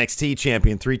 I was NXT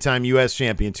champion, 3-time U.S.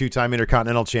 champion, 2-time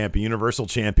Intercontinental champion, Universal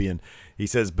champion. He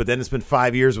says, but then it's been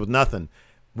 5 years with nothing.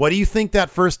 What do you think that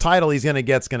first title he's going to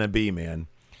get's going to be, man?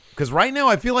 Because right now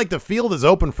I feel like the field is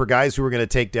open for guys who are going to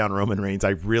take down Roman Reigns. I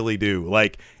really do.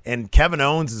 And Kevin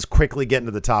Owens is quickly getting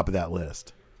to the top of that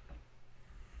list.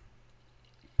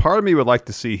 Part of me would like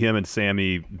to see him and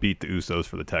Sammy beat the Usos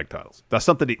for the tag titles. That's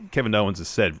something Kevin Owens has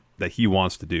said that he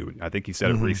wants to do. I think he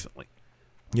said it recently.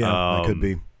 Yeah, that could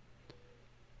be.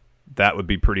 That would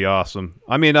be pretty awesome.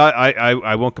 I mean,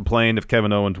 I won't complain if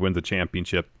Kevin Owens wins a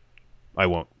championship. I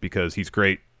won't, because he's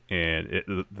great. And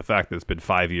the fact that it's been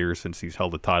 5 years since he's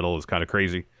held the title is kind of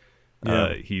crazy.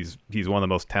 Yeah. He's one of the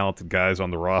most talented guys on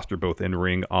the roster, both in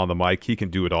ring, on the mic. He can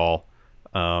do it all.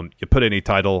 You put any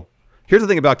title. Here's the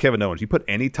thing about Kevin Owens: you put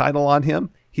any title on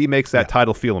him, he makes that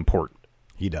title feel important.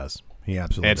 He does. He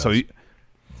absolutely does. And so,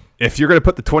 if you're going to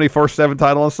put the 24/7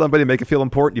 title on somebody, make it feel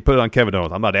important, you put it on Kevin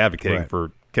Owens. I'm not advocating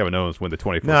for Kevin Owens to win the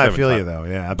 24/7. No, I feel title. You though.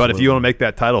 Yeah, absolutely. But if you want to make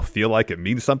that title feel like it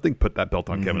means something, put that belt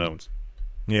on Kevin Owens.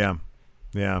 Yeah.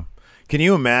 Yeah. Can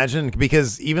you imagine?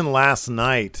 Because even last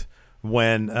night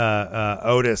when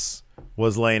Otis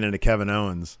was laying into Kevin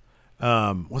Owens,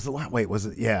 was it? Wait, was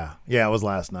it? Yeah, it was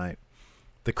last night.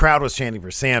 The crowd was chanting for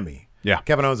Sammy. Yeah,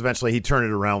 Kevin Owens eventually he turned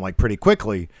it around pretty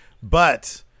quickly.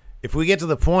 But if we get to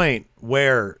the point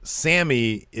where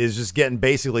Sammy is just getting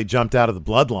basically jumped out of the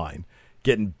bloodline,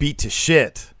 getting beat to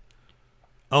shit,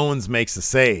 Owens makes a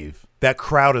save. that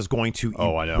crowd is going to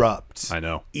erupt. I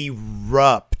know.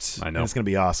 Erupt. I know. And it's going to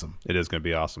be awesome. It is going to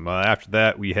be awesome. After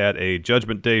that, we had a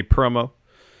Judgment Day promo.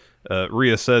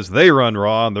 Rhea says they run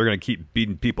Raw, and they're going to keep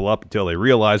beating people up until they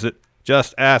realize it.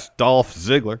 Just ask Dolph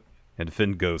Ziggler. And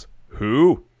Finn goes,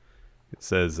 who?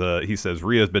 He says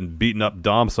Rhea's been beating up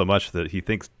Dom so much that he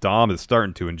thinks Dom is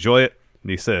starting to enjoy it.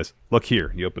 And he says, look here.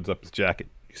 And he opens up his jacket.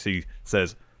 You see,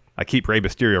 says, I keep Rey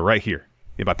Mysterio right here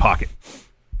in my pocket.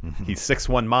 He's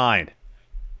 6'1" mind.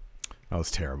 That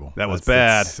was terrible. That was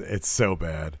bad. It's so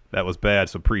bad. That was bad.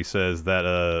 So Priest says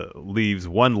that leaves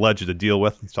one legend to deal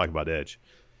with. He's talking about Edge.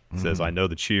 He says, I know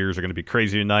the cheers are going to be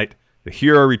crazy tonight. The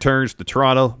hero returns to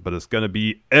Toronto, but it's going to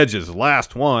be Edge's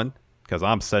last one because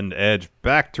I'm sending Edge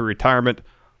back to retirement.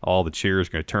 All the cheers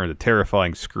are going to turn to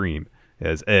terrifying scream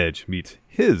as Edge meets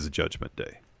his Judgment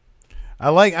Day. I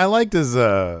liked his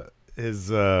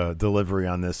delivery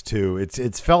on this too.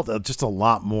 It's felt just a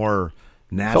lot more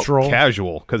natural,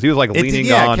 casual, because he was like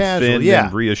leaning on Finn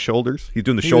and Rhea's shoulders. He's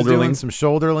doing the shoulder leans. Some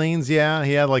shoulder leans. Yeah,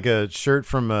 he had like a shirt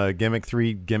from Gimmick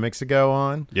 3 gimmicks ago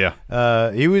on.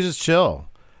 Yeah, he was just chill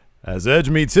as Edge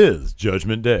meets his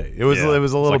Judgment Day. It was a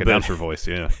little like bit announcer voice.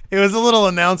 Yeah, it was a little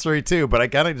announcery too, but I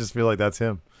kind of just feel like that's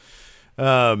him.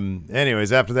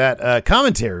 Anyways, after that,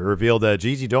 commentary revealed that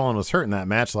Gigi Dolan was hurt in that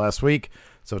match last week.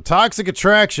 So Toxic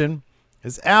Attraction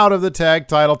is out of the tag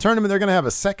title tournament. They're going to have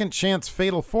a second chance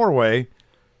fatal 4-way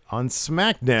on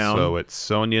SmackDown. So it's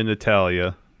Sonya,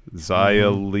 Natalya,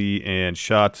 Xia Li, and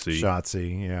Shotzi.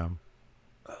 Shotzi, yeah.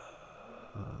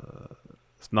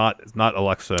 It's not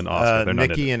Alexa and Asuka. They're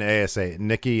Nikki and ASA.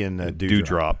 Nikki and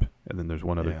Doudrop. And then there's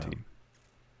one other team.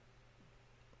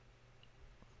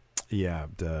 Yeah,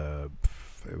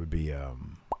 it would be I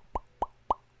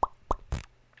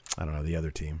don't know, the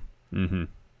other team. Mm-hmm.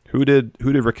 Who did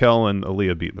Raquel and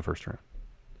Aaliyah beat in the first round?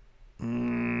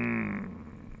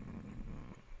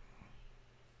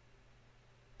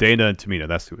 Dana and Tamina.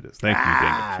 That's who it is. Thank you,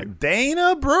 Dana.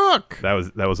 Dana Brooke. That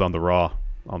was on the Raw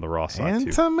side and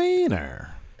too.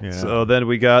 Tamina. Yeah. So then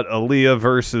we got Aaliyah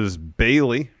versus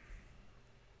Bayley.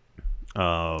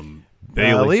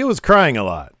 Aaliyah was crying a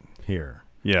lot here.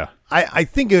 Yeah. I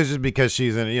think it was just because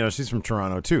she's from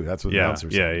Toronto too. That's what the announcer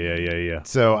said. Yeah.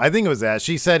 So I think it was that.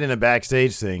 She said in a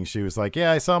backstage thing, she was like,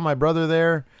 yeah, I saw my brother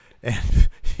there. And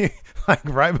like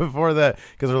right before that,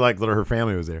 because her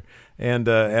family was there. And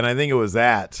I think it was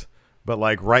that. But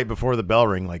like right before the bell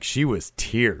ring, like she was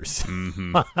tears.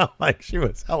 Mm-hmm. Like she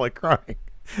was hella crying.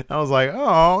 I was like,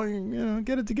 oh,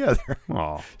 get it together.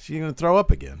 Oh, she's going to throw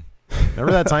up again.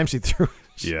 Remember that time she threw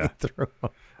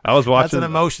up? I was watching.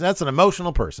 That's an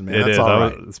emotional person, man. It That's is. all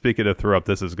right. Speaking of throw up,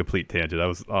 this is a complete tangent. I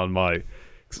was on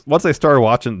once I started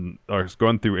watching or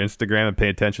going through Instagram and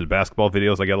paying attention to basketball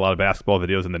videos, I get a lot of basketball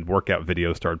videos, and then workout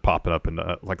videos started popping up. And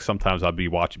like sometimes I'd be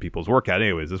watching people's workout.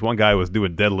 Anyways, this one guy was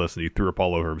doing deadlifts, and he threw up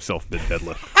all over himself mid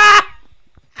deadlift.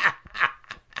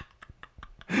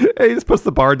 Hey, he just puts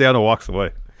the bar down and walks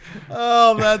away.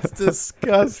 Oh, that's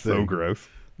disgusting. So gross.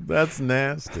 That's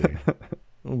nasty.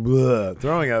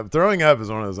 Throwing up is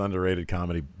one of those underrated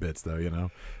comedy bits,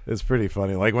 though. It's pretty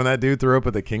funny. Like when that dude threw up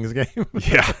at the Kings game.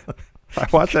 Yeah, I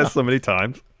watched that so many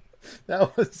times.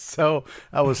 That was so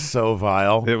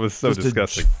vile. It was so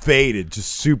disgusting. Faded,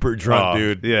 just super drunk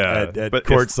dude. Yeah, at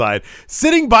courtside,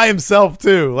 sitting by himself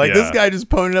too. Like this guy just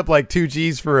ponying up like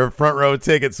 $2 for a front row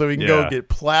ticket so he can go get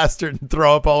plastered and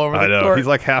throw up all over the court. He's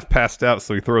like half passed out,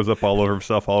 so he throws up all over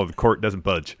himself, all over the court. Doesn't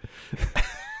budge,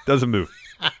 doesn't move.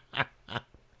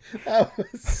 That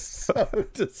was so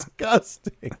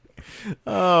disgusting.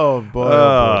 Oh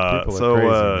boy! People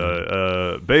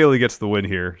are crazy, Bayley gets the win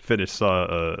here. Finish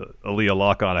Aaliyah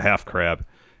lock on a half crab.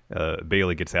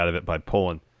 Bayley gets out of it by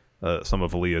pulling some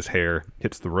of Aaliyah's hair.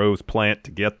 Hits the rose plant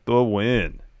to get the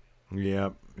win.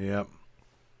 Yep.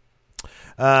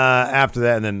 After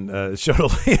that, and then showed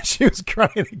Aaliyah. She was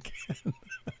crying again,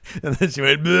 and then she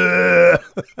went. Bleh.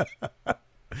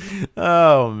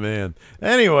 Oh man.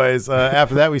 Anyways,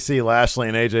 after that we see Lashley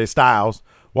and AJ Styles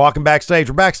walking backstage.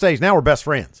 We're backstage now. We're best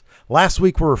friends. Last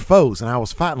week we were foes, and I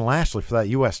was fighting Lashley for that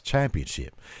U.S.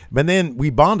 championship. But then we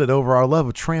bonded over our love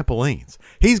of trampolines.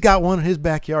 He's got one in his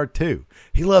backyard too.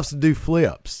 He loves to do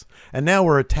flips, and now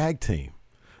we're a tag team.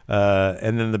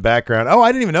 And then in the background,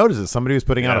 I didn't even notice it. Somebody was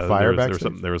putting out a fire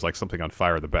backstage. There was like something on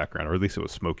fire in the background, or at least it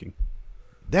was smoking.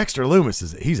 Dexter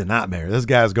Lumis he's a nightmare. This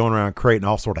guy's going around creating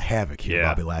all sort of havoc here,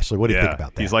 Bobby Lashley. What do you think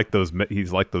about that? He's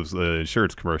like those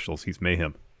insurance commercials. He's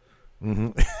mayhem.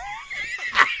 Mm-hmm.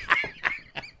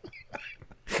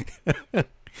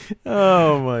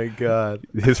 Oh my God.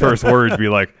 His first words be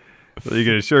like, you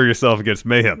can assure yourself against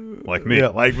mayhem, like me. Yeah,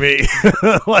 like me.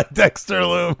 Like Dexter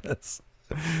Lumis.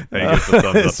 He gets the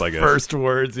thumbs His up, I guess. first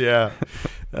words, yeah.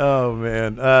 Oh,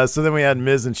 man. So then we had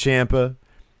Miz and Ciampa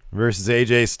versus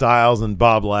AJ Styles and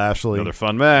Bob Lashley. Another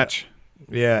fun match.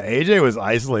 Yeah, AJ was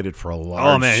isolated for a large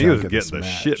Oh, man, he was chunk of this getting the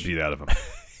match. shit beat out of him.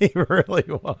 He really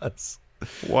was.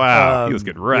 Wow, he was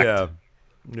getting wrecked.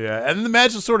 Yeah, and the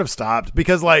match just sort of stopped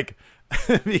because, like,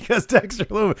 because Dexter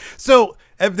Lumis. So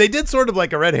they did sort of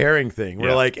like a red herring thing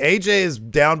where, like, AJ is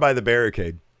down by the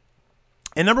barricade.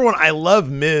 And number one, I love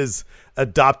Miz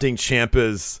adopting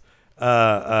Ciampa's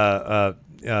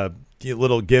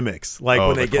little gimmicks, like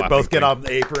when they both get off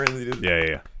the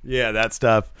apron. Yeah, that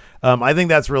stuff. I think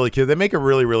that's really cute. They make a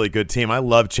really, really good team. I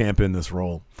love Ciampa in this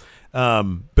role.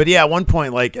 But yeah, at one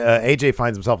point, like AJ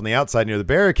finds himself on the outside near the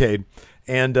barricade,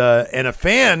 and a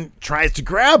fan tries to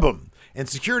grab him, and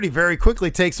security very quickly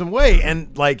takes him away,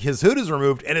 and like his hood is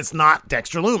removed, and it's not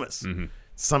Dexter Lumis,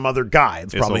 some other guy.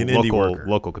 It's probably an indie worker,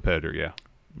 local competitor. Yeah,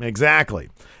 exactly.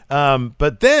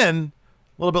 But then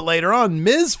a little bit later on,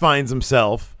 Miz finds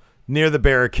himself near the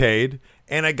barricade,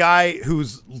 and a guy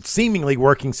who's seemingly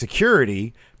working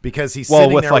security because he's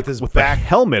sitting there with his back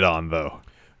helmet on, though.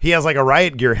 He has like a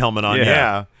Riot Gear helmet on,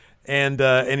 yeah.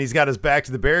 And he's got his back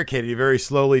to the barricade. He very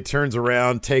slowly turns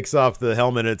around, takes off the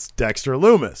helmet. It's Dexter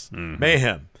Lumis,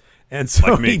 Mayhem. And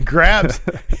so he grabs,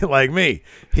 like me,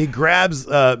 he grabs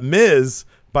Miz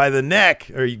by the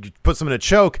neck, or he puts him in a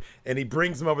choke, and he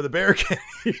brings him over the barricade.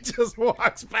 He just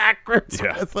walks backwards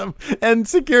with him, and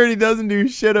security doesn't do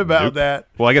shit about that.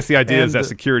 Well, I guess the idea is that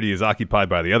security is occupied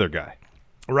by the other guy.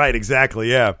 Right,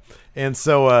 exactly, yeah. And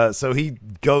so he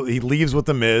leaves with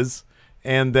the Miz,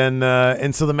 and then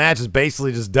and so the match is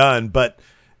basically just done. But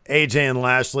AJ and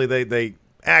Lashley, they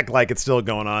act like it's still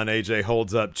going on. AJ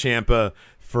holds up Ciampa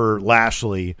for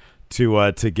Lashley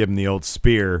to give him the old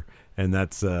spear. And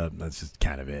that's just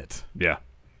kind of it. Yeah.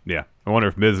 I wonder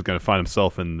if Miz is going to find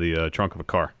himself in the trunk of a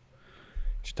car.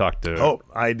 Should talk to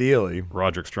ideally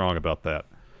Roderick Strong about that.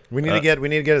 We need to get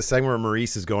a segment where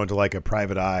Maurice is going to like a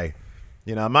private eye.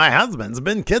 You know, my husband's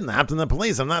been kidnapped in the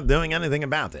police. I'm not doing anything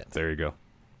about it. There you go.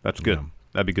 That's good. Yeah.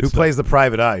 That'd be good. Who stuff. plays the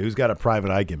private eye? Who's got a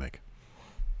private eye gimmick?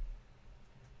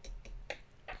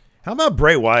 How about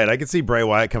Bray Wyatt? I could see Bray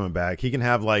Wyatt coming back. He can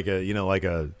have like a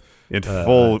in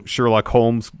full Sherlock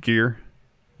Holmes gear.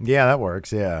 Yeah, that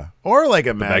works. Yeah, or like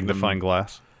a magnifying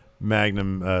glass,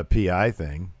 Magnum PI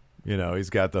thing. You know, he's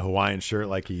got the Hawaiian shirt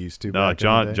like he used to. No,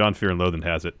 John Fear and Loathing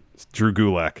has it. It's Drew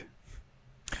Gulak.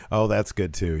 Oh, that's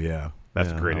good too. Yeah,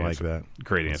 that's a great answer. I like that.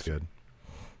 Great that's answer. Good.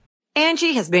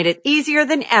 Angie has made it easier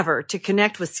than ever to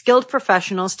connect with skilled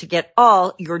professionals to get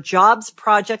all your jobs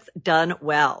projects done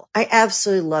well. I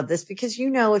absolutely love this because, you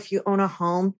know, if you own a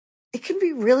home, it can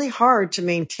be really hard to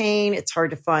maintain. It's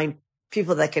hard to find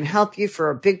people that can help you for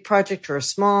a big project or a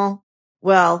small.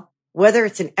 Well, whether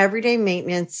it's in everyday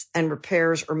maintenance and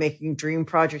repairs or making dream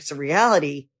projects a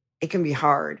reality, it can be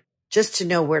hard just to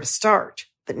know where to start.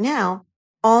 But now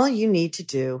all you need to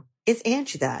do is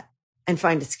Angie that and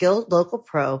find a skilled local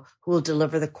pro who will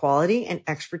deliver the quality and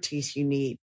expertise you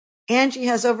need. Angie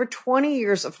has over 20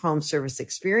 years of home service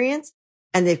experience,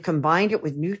 and they've combined it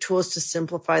with new tools to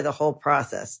simplify the whole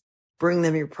process. Bring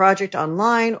them your project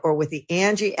online or with the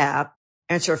Angie app,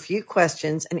 answer a few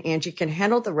questions, and Angie can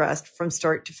handle the rest from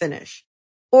start to finish.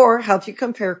 Or help you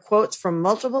compare quotes from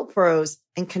multiple pros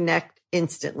and connect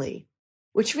instantly,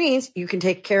 which means you can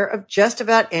take care of just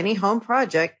about any home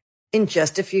project in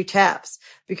just a few taps.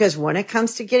 Because when it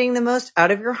comes to getting the most out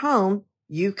of your home,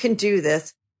 you can do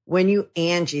this when you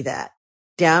Angie that.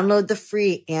 Download the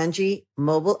free Angie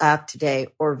mobile app today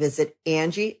or visit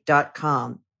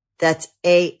Angie.com. That's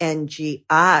ANGI.com.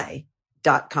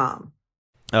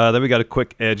 Then we got a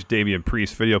quick Edge Damian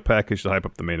Priest video package to hype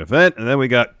up the main event. And then we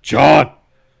got John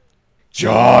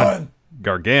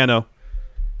Gargano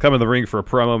coming to the ring for a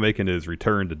promo, making his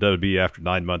return to WWE after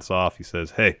 9 months off. He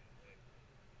says, hey,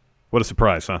 what a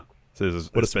surprise, huh? Says,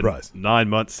 what a surprise. Been 9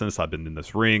 months since I've been in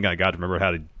this ring. I got to remember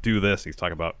how to do this. He's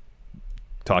talking about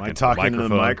talking to the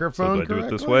microphone. So do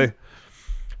it this way.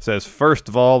 Says, first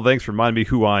of all, thanks for reminding me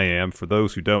who I am. For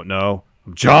those who don't know,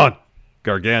 I'm John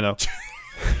Gargano.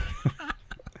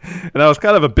 And that was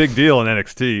kind of a big deal in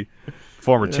NXT.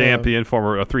 Former champion,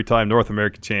 former three-time North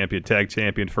American champion, tag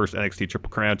champion, first NXT Triple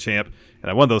Crown champ.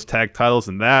 And I won those tag titles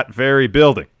in that very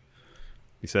building.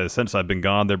 He says, since I've been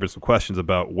gone, there have been some questions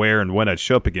about where and when I'd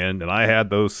show up again, and I had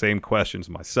those same questions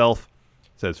myself.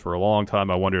 He says, for a long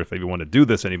time, I wondered if I even want to do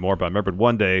this anymore, but I remembered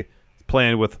one day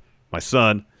playing with my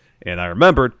son, and I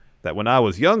remembered that when I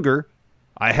was younger,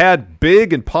 I had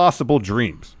big and possible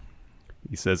dreams.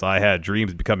 He says, I had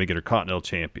dreams of becoming Intercontinental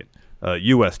Champion,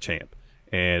 U.S. Champ,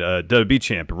 and WWE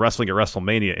Champ, and wrestling at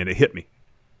WrestleMania, and it hit me.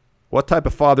 What type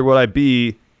of father would I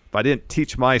be if I didn't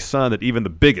teach my son that even the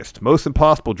biggest, most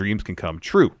impossible dreams can come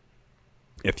true.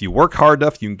 If you work hard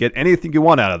enough, you can get anything you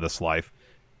want out of this life.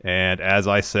 And as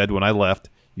I said when I left,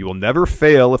 you will never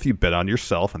fail if you bet on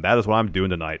yourself, and that is what I'm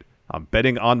doing tonight. I'm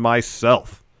betting on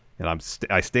myself. And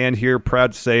I stand here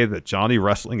proud to say that Johnny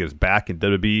Wrestling is back in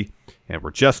WWE, and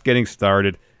we're just getting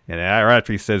started. And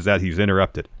after he says that, he's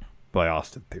interrupted by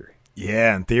Austin Theory.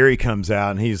 Yeah, and Theory comes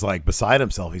out, and he's like beside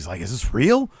himself. He's like, is this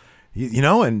real? You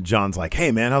know, and John's like,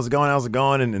 hey, man, how's it going? How's it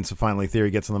going? And so finally Theory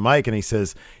gets on the mic, and he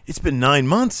says, it's been 9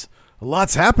 months. A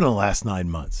lot's happened in the last 9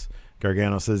 months.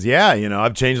 Gargano says, yeah, you know,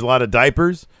 I've changed a lot of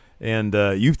diapers, and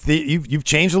you've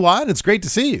changed a lot, and it's great to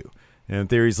see you. And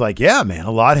Theory's like, yeah, man,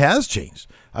 a lot has changed.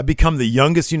 I've become the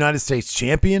youngest United States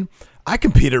champion. I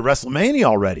competed at WrestleMania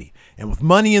already. And with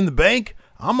Money in the Bank,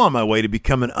 I'm on my way to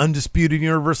become an undisputed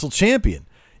Universal Champion.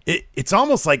 It's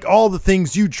almost like all the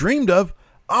things you dreamed of,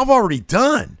 I've already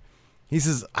done. He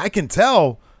says, I can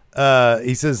tell.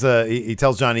 He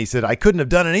tells Johnny, he said, I couldn't have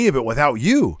done any of it without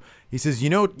you. He says, you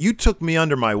know, you took me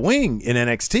under my wing in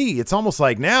NXT. It's almost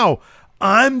like now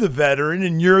I'm the veteran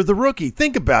and you're the rookie.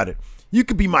 Think about it. You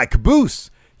could be my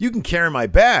caboose. You can carry my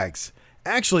bags.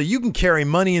 Actually, you can carry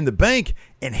Money in the Bank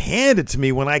and hand it to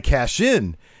me when I cash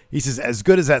in. He says, as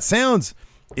good as that sounds,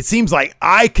 it seems like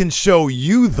I can show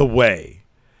you the way.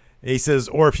 He says,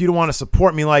 or if you don't want to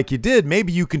support me like you did,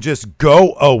 maybe you can just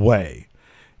go away.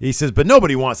 He says, but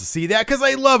nobody wants to see that because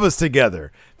they love us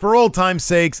together. For old time's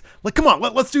sakes, like, come on,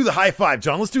 let's do the high five,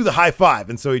 John. Let's do the high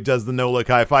five. And so he does the no-look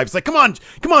high five. He's like, come on,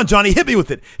 Johnny, hit me with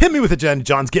it. Hit me with it, John.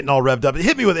 John's getting all revved up.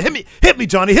 Hit me with it. Hit me,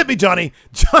 Johnny. Hit me, Johnny.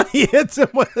 Johnny hits him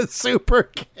with a super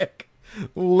kick,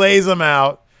 lays him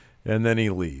out, and then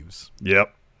he leaves.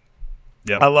 Yep.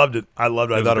 I loved it. I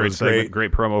thought it was great.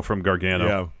 Great promo from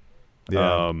Gargano.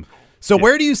 Yeah. So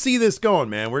where do you see this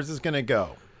going, man? Where's this going to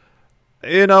go?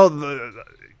 You know,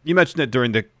 you mentioned it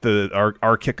during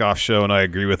our kickoff show, and I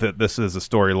agree with it. This is a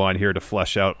storyline here to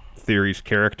flesh out Theory's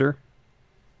character,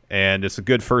 and it's a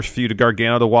good first feud to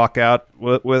Gargano to walk out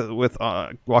on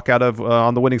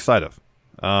the winning side of.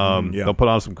 They'll put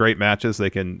on some great matches. They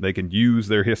can use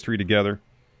their history together,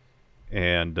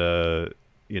 and be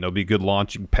a good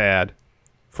launching pad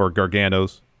for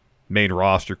Gargano's main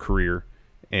roster career.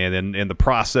 And then in the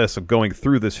process of going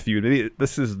through this feud,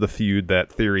 this is the feud that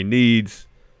Theory needs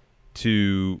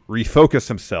to refocus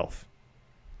himself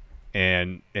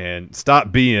and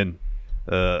stop being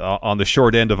on the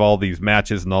short end of all these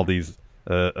matches and all these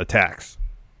attacks.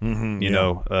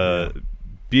 Mm-hmm,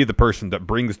 be the person that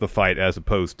brings the fight as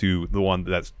opposed to the one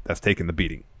that's taking the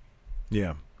beating.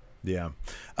 Yeah.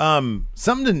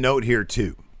 Something to note here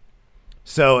too.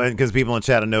 So, and because people in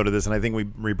chat have noted this, and I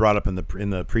think we brought up in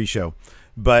the pre-show,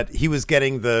 but he was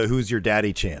getting the "Who's your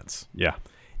daddy" chants. Yeah,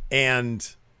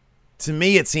 and to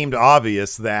me, it seemed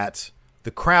obvious that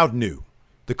the crowd knew.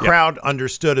 The crowd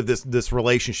understood of this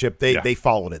relationship. They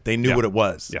followed it. They knew what it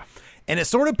was. Yeah, and it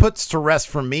sort of puts to rest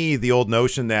for me the old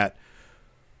notion that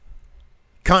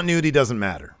continuity doesn't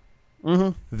matter.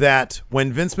 Mm-hmm. That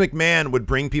when Vince McMahon would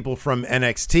bring people from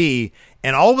NXT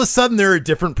and all of a sudden they're a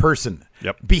different person,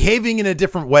 behaving in a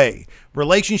different way.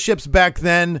 Relationships back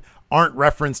then aren't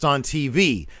referenced on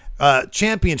TV.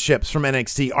 Championships from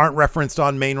NXT aren't referenced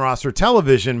on main roster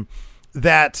television.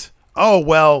 That,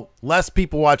 less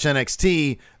people watch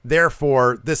NXT,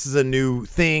 therefore this is a new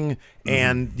thing,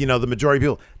 and the majority of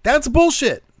people. That's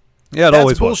bullshit. Yeah,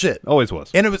 that's bullshit. Always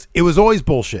was. And it was always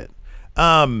bullshit.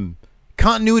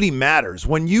 Continuity matters.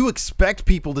 When you expect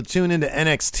people to tune into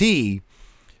NXT,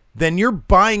 then you're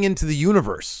buying into the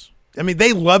universe. I mean,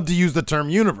 they love to use the term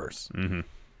universe. Mm-hmm.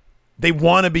 They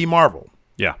want to be Marvel.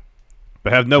 Yeah.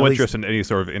 But have no interest in any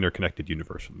sort of interconnected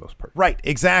universe for the most part. Right,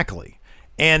 exactly.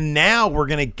 And now we're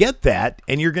going to get that,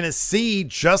 and you're going to see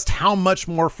just how much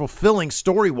more fulfilling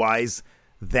story-wise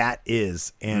that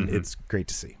is. And it's great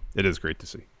to see. It is great to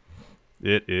see.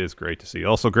 It is great to see.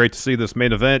 Also great to see this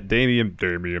main event, Damian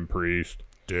Priest.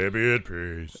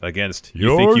 Against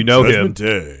You Think You Know Him.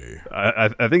 I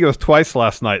think it was twice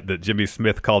last night that Jimmy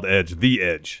Smith called Edge The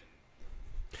Edge.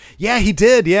 Yeah, he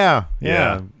did. Yeah.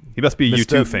 He must be a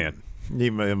U2 fan. He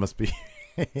must be.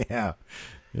 Yeah.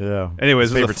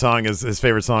 Anyways, his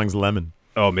favorite song is Lemon.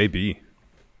 Oh, maybe.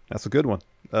 That's a good one.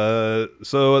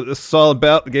 So this is all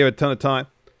about. Gave it a ton of time.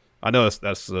 I know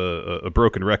that's a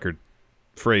broken record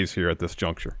phrase here at this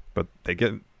juncture, but they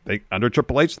under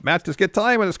Triple H matches get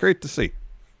time, and it's great to see.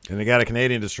 And they got a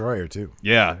Canadian Destroyer too.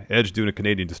 Yeah, Edge doing a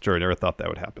Canadian Destroyer. Never thought that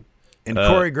would happen. And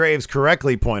Corey Graves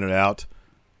correctly pointed out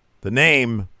the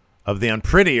name of the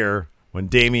unprettier when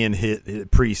Damian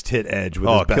Priest hit Edge with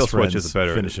his best Kill friend's Switch is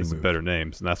a finishing move. better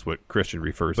name, and that's what Christian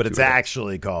refers to. But it's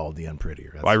actually called the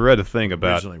Unprettier. I read a thing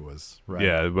about originally was right.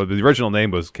 Yeah, but the original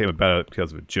name came about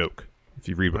because of a joke. If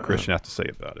you read what Christian has to say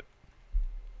about it,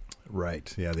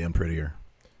 right? Yeah, the Unprettier.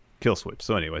 Kill Switch.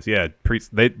 So, anyways, yeah,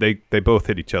 Priest. They both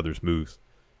hit each other's moves.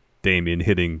 Damian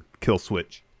hitting Kill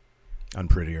Switch.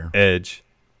 Unprettier. Edge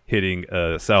hitting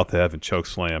South Heaven choke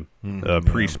slam.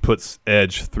 Priest puts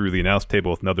Edge through the announce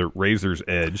table with another Razor's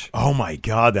Edge. Oh my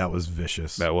God, that was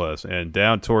vicious. That was. And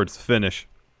down towards the finish.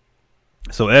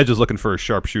 So Edge is looking for a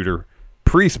sharpshooter.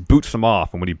 Priest boots him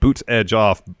off, and when he boots Edge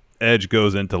off, Edge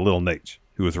goes into Little Nate,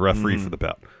 who was a referee for the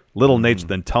bout. Little Nate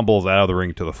then tumbles out of the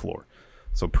ring to the floor.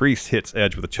 So Priest hits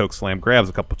Edge with a choke slam, grabs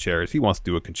a couple chairs. He wants to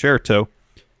do a concerto.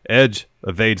 Edge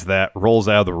evades that, rolls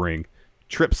out of the ring,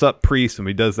 trips up Priest, and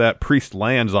when he does that, Priest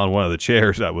lands on one of the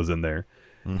chairs that was in there.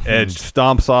 Edge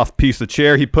stomps off piece of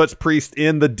chair. He puts Priest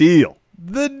in the deal.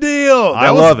 The deal. I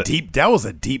love it. Deep. That was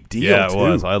a deep deal. Yeah, it too.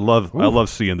 was. I love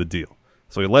seeing the deal.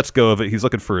 So he lets go of it. He's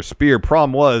looking for a spear.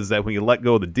 Problem was that when he let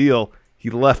go of the deal, he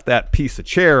left that piece of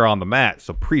chair on the mat.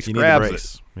 So Priest grabs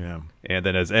it. Yeah. And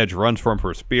then as Edge runs for him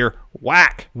for a spear,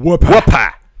 whack!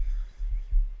 Whoop-a.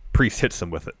 Priest hits him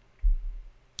with it.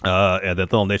 And then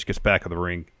Little Nate gets back in the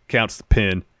ring, counts the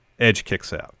pin, Edge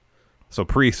kicks out. So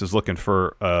Priest is looking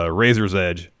for Razor's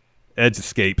Edge. Edge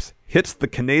escapes, hits the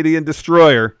Canadian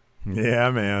Destroyer. Yeah,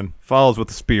 man. Follows with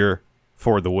the spear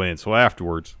for the win. So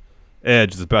afterwards,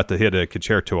 Edge is about to hit a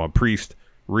concerto on Priest.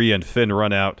 Rhea and Finn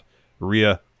run out.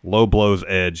 Rhea low blows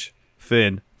Edge.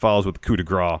 Finn follows with the coup de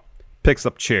grace, picks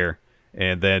up chair,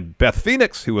 and then Beth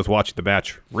Phoenix, who was watching the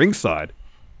match ringside,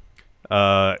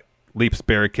 leaps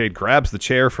barricade, grabs the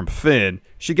chair from Finn.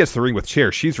 She gets the ring with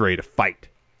chair. She's ready to fight.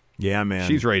 Yeah, man.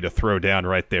 She's ready to throw down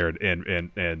right there.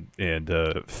 And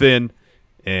Finn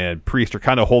and Priest are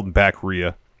kind of holding back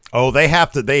Rhea. Oh, they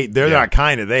have to. They're not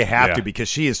kind of. They have Yeah. to because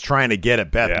she is trying to get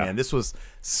at Beth. Yeah. Man, this was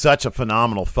such a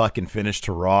phenomenal fucking finish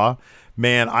to Raw.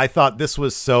 Man, I thought this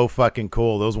was so fucking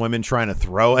cool. Those women trying to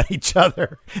throw at each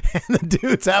other, and the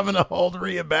dude's having to hold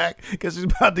Rhea back because she's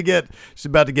about to get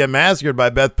massacred by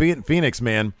Beth Phoenix.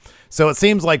 Man, so it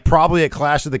seems like probably at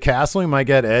Clash of the Castle we might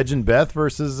get Edge and Beth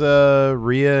versus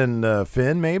Rhea and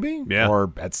Finn, maybe. Yeah.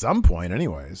 Or at some point,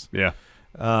 anyways. Yeah.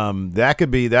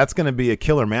 That's going to be a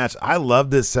killer match. I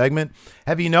love this segment.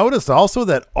 Have you noticed also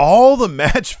that all the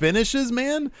match finishes,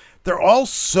 man, they're all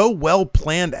so well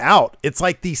planned out. It's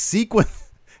like the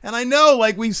sequence, and I know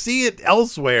like we see it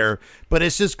elsewhere, but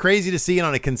it's just crazy to see it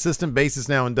on a consistent basis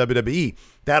now in WWE.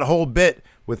 That whole bit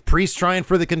with Priest trying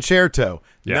for the concerto.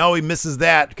 Yeah. No, he misses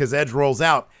that because Edge rolls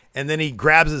out. And then he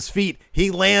grabs his feet.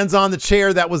 He lands on the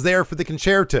chair that was there for the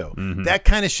concerto. That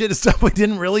kind of shit is stuff we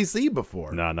didn't really see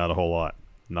before. No, not a whole lot.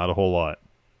 Not a whole lot.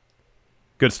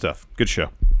 Good stuff. Good show.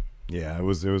 Yeah, it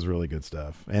was really good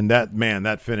stuff. And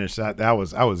that finish, I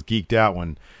was geeked out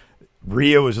when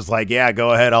Rhea was just like, "Yeah,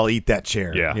 go ahead, I'll eat that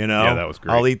chair." Yeah. You know, Yeah, that was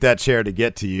great. I'll eat that chair to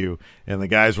get to you. And the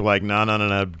guys were like, "No,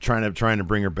 trying to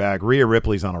bring her back." Rhea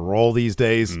Ripley's on a roll these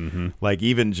days. Like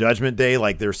even Judgment Day,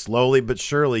 like they're slowly but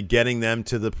surely getting them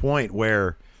to the point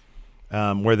where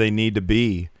they need to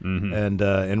be.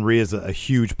 And Rhea's a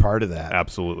huge part of that.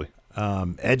 Absolutely.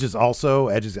 Edge's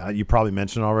you probably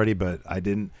mentioned already, but I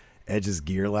didn't. Edge's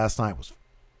gear last night was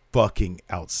fucking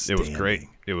outstanding. It was great.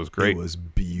 It was great. It was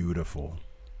beautiful.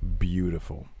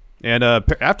 Beautiful. And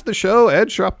after the show,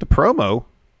 Edge dropped a promo.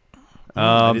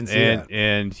 I didn't see that.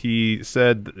 And he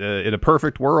said, in a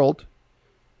perfect world,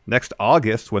 next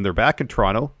August, when they're back in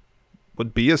Toronto,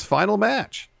 would be his final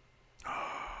match.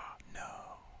 No.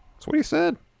 That's what he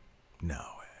said. No,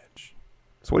 Edge.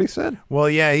 That's what he said. Well,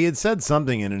 yeah, he had said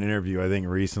something in an interview, I think,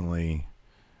 recently.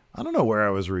 I don't know where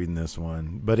I was reading this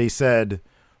one, but he said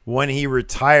when he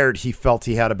retired, he felt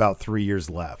he had about 3 years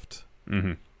left.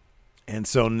 And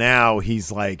so now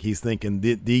he's thinking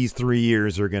these 3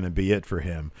 years are going to be it for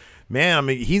him. Man, I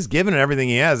mean, he's giving it everything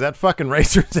he has. That fucking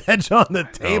Razor's Edge on the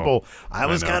table. I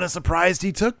was kind of surprised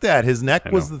he took that. His neck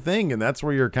was the thing, and that's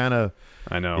where you're kind of.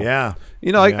 I know. Yeah.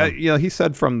 You know, he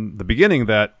said from the beginning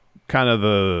that kind of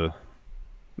the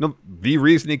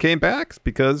reason he came back is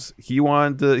because he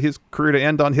wanted his career to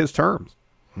end on his terms.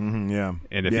 Yeah.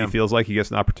 And if he feels like he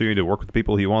gets an opportunity to work with the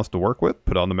people he wants to work with,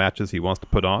 put on the matches he wants to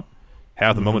put on,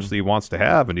 have the moments that he wants to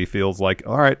have, and he feels like,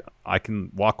 all right, I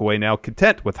can walk away now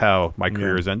content with how my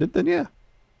career has ended, then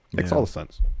makes all the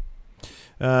sense.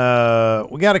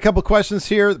 We got a couple questions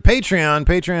here.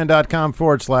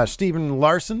 patreon.com/Stephen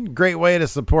Larson. Great way to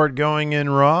support Going In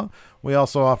Raw. We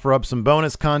also offer up some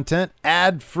bonus content,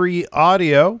 ad-free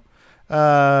audio,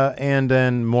 and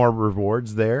then more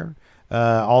rewards there.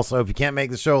 Also, if you can't make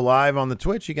the show live on the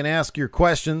Twitch, you can ask your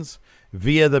questions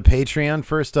via the Patreon.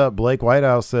 First up, Blake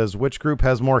Whitehouse says, which group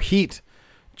has more heat?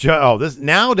 This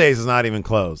nowadays is not even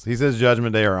close. He says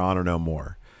Judgment Day or Honor No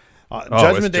More.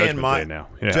 Judgment Day now.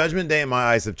 Yeah. Judgment Day in my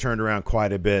eyes have turned around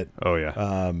quite a bit. Oh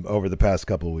yeah. Over the past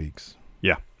couple of weeks.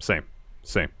 Yeah, same.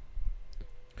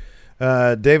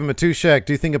 David Matushek,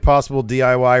 do you think a possible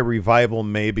DIY revival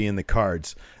may be in the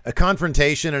cards? A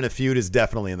confrontation and a feud is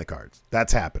definitely in the cards.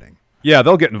 That's happening. Yeah,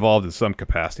 they'll get involved in some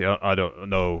capacity. I don't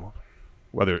know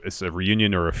whether it's a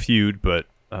reunion or a feud, but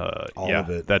all of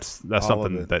it. That's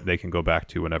something that they can go back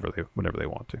to whenever they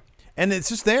want to. And it's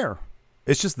just there.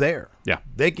 Yeah,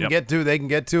 they can get to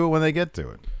it when they get to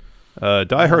it.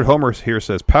 Diehard Homer here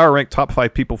says power rank top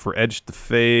 5 people for Edge to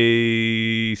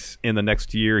face in the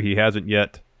next year. He hasn't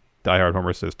yet. Diehard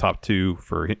Homer says top 2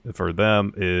 for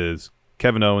them is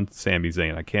Kevin Owens, Sami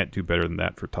Zayn. I can't do better than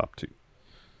that for top 2.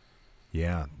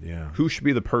 Yeah. Who should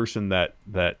be the person that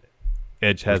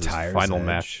Edge has his final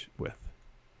match with?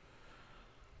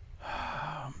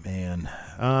 Oh, man.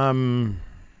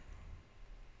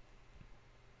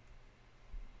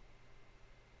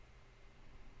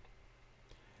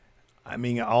 I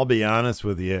mean, I'll be honest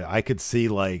with you. I could see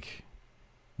like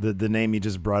the name you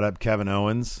just brought up, Kevin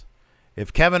Owens.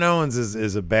 If Kevin Owens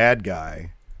is a bad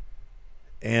guy,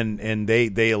 and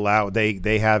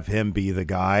they have him be the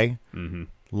guy,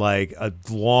 like a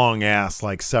long ass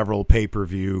like several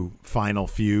pay-per-view final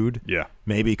feud. Yeah,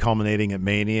 maybe culminating at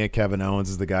Mania. Kevin Owens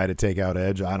is the guy to take out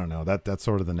Edge. I don't know. That's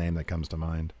sort of the name that comes to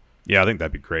mind. Yeah, I think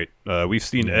that'd be great. We've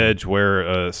seen Edge wear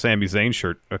a Sami Zayn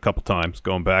shirt a couple times,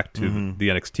 going back to the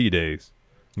NXT days.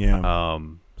 Yeah.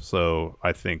 So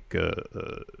I think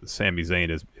Sami Zayn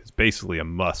is basically a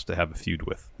must to have a feud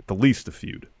with, at the least a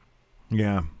feud.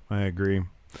 Yeah, I agree.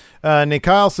 Nick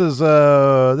Kyle says,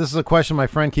 this is a question my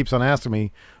friend keeps on asking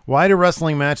me. Why do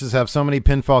wrestling matches have so many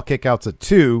pinfall kickouts at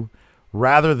 2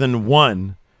 rather than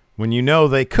 1 when you know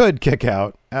they could kick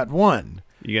out at 1?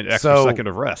 You get an extra second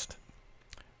of rest.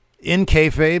 In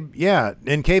kayfabe, I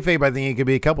think it could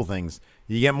be a couple things.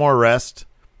 You get more rest,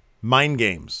 mind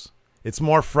games. It's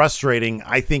more frustrating,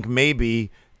 I think,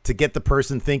 maybe to get the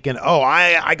person thinking, oh,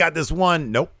 I got this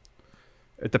one. Nope.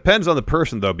 It depends on the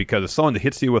person, though, because if someone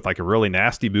hits you with like a really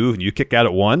nasty move and you kick out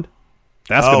at 1,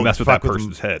 that's going to mess with that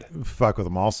person's head. Fuck with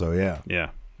them also, yeah. Yeah.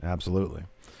 Absolutely.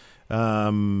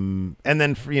 And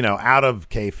then, out of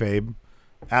kayfabe,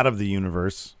 out of the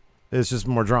universe, it's just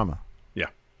more drama.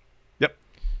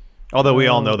 Although we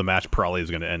all know the match probably is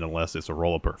going to end unless it's a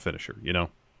roll-up or a finisher,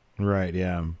 Right,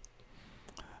 yeah.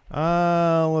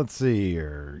 Let's see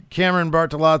here. Cameron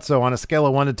Bartolozzo, on a scale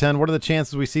of 1 to 10, what are the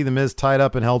chances we see The Miz tied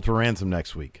up and held for ransom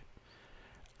next week?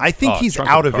 I think he's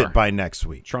out of it by next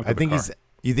week. You think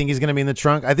he's going to be in the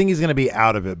trunk? I think he's going to be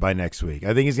out of it by next week.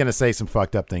 I think he's going to say some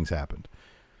fucked up things happened.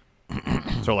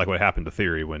 Sort of like what happened to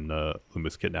Theory when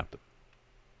Lumis kidnapped him.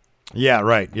 Yeah,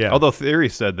 right. Yeah. Although Theory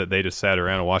said that they just sat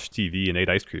around and watched TV and ate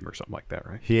ice cream or something like that,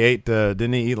 right? He ate.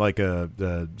 Didn't he eat like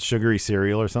a sugary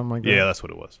cereal or something like that? Yeah, that's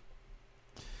what it was.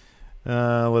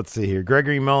 Let's see here.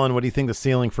 Gregory Mullen, what do you think the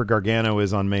ceiling for Gargano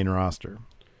is on main roster?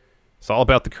 It's all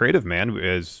about the creative, man.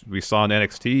 As we saw in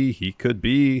NXT, he could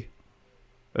be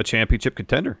a championship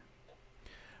contender.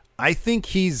 I think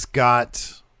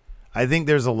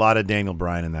there's a lot of Daniel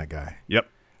Bryan in that guy. Yep.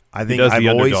 I think he does the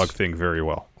underdog thing very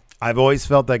well. I've always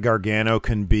felt that Gargano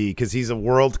can be, because he's a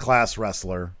world-class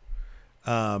wrestler.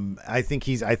 I think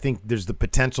there's the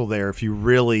potential there. If you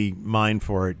really mind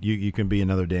for it, you can be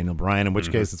another Daniel Bryan, in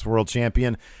which case it's world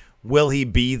champion. Will he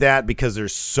be that because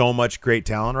there's so much great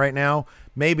talent right now?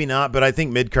 Maybe not, but I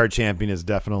think mid-card champion is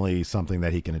definitely something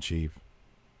that he can achieve.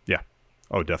 Yeah.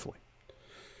 Oh, definitely.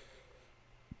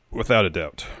 Without a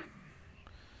doubt.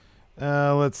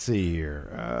 Let's see here.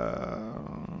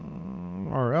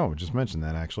 Just mentioned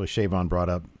that, actually. Shavon brought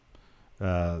up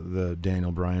the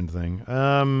Daniel Bryan thing.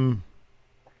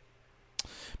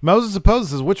 Moses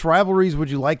opposes, which rivalries would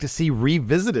you like to see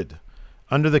revisited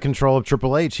under the control of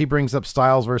Triple H? He brings up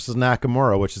Styles versus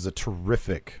Nakamura, which is a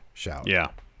terrific shout. Yeah.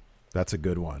 That's a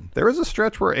good one. There was a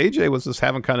stretch where AJ was just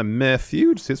having kind of meh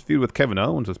feuds. His feud with Kevin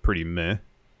Owens was pretty meh.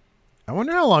 I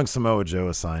wonder how long Samoa Joe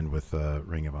is signed with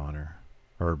Ring of Honor.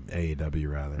 Or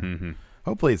AEW, rather. Mm-hmm.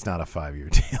 Hopefully it's not a 5-year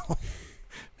deal.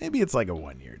 Maybe it's like a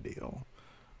 1-year deal.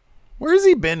 Where has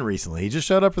he been recently? He just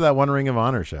showed up for that one Ring of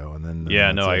Honor show, and then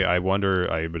I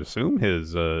wonder. I would assume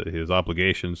his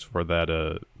obligations for that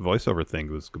voiceover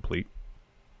thing was complete.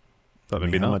 How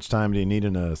much time do you need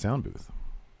in a sound booth?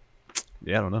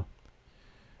 Yeah, I don't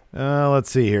know.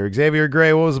 Let's see here. Xavier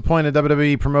Gray, what was the point of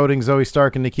WWE promoting Zoe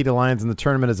Stark and Nikita Lyons in the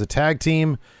tournament as a tag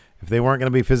team if they weren't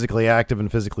going to be physically active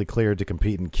and physically cleared to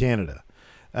compete in Canada?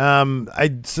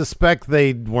 I suspect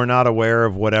they were not aware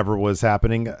of whatever was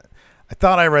happening. I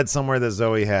thought I read somewhere that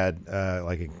Zoe had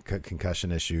like a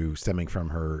concussion issue stemming from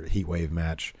her Heat Wave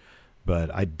match, but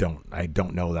I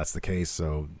don't know that's the case.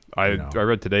 So I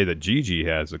read today that Gigi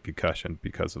has a concussion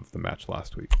because of the match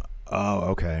last week. Oh,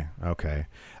 okay.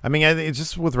 I mean, it's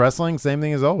just with wrestling, same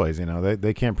thing as always.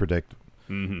 They can't predict.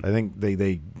 Mm-hmm. I think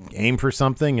they aim for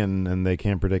something and they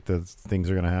can't predict that things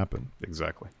are going to happen.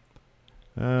 Exactly.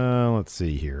 Let's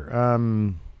see here.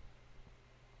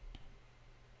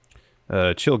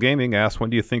 Chill Gaming asks, when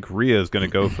do you think Rhea is going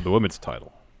to go for the women's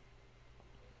title?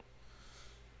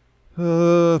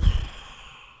 Dude,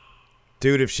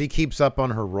 if she keeps up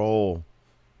on her roll,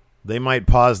 they might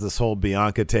pause this whole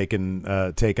Bianca taking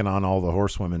on all the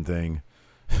horsewomen thing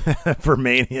for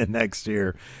Mania next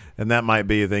year, and that might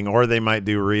be a thing. Or they might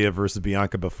do Rhea versus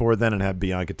Bianca before then and have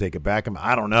Bianca take it back.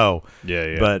 I don't know.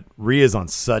 Yeah. But Rhea's on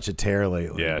such a tear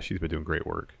lately. Yeah, she's been doing great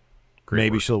work.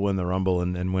 Maybe she'll win the Rumble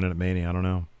and win it at Mania. I don't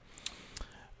know.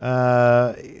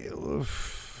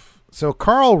 So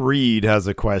Carl Reed has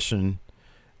a question.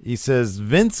 He says,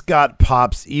 Vince got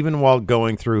pops even while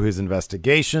going through his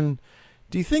investigation.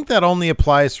 Do you think that only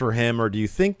applies for him, or do you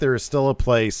think there is still a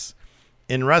place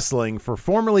in wrestling for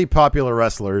formerly popular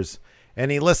wrestlers?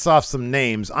 And he lists off some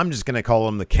names. I'm just going to call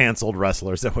them the canceled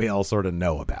wrestlers that we all sort of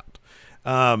know about.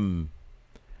 I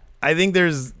think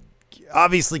there's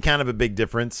obviously kind of a big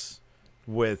difference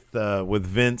with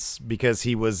Vince because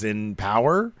he was in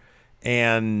power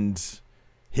and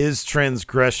his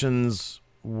transgressions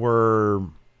were...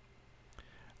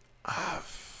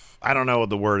 I don't know what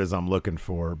the word is I'm looking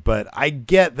for, but I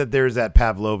get that there's that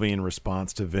Pavlovian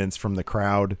response to Vince from the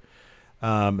crowd,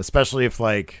 especially if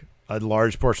like a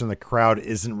large portion of the crowd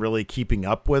isn't really keeping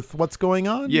up with what's going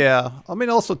on. Yeah. I mean,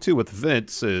 also, too, with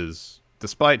Vince is,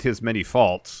 despite his many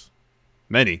faults,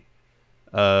 a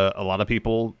lot of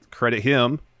people credit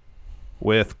him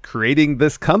with creating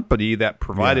this company that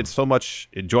provided so much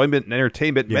enjoyment and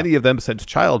entertainment, many of them since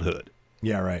childhood.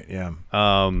 Yeah, right, yeah.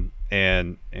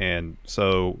 And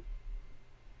so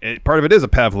part of it is a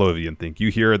Pavlovian thing. You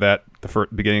hear that the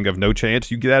beginning of No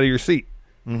Chance, you get out of your seat.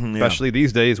 Especially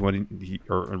these days or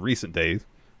in recent days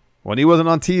when he wasn't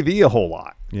on TV a whole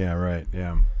lot. Yeah, right.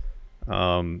 Yeah.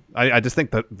 I just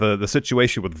think that the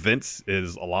situation with Vince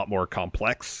is a lot more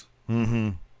complex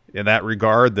in that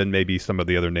regard than maybe some of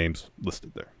the other names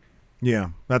listed there.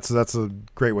 Yeah, that's a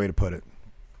great way to put it.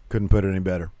 Couldn't put it any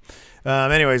better.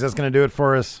 Anyways, that's going to do it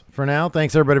for us for now.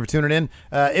 Thanks, everybody, for tuning in.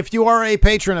 If you are a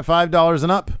patron at $5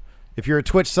 and up, if you're a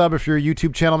Twitch sub, if you're a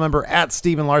YouTube channel member, at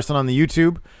Steven Larson on the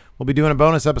YouTube, we'll be doing a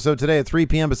bonus episode today at 3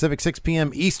 p.m. Pacific, 6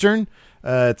 p.m. Eastern.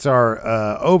 It's our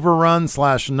Overrun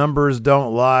 / Numbers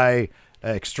Don't Lie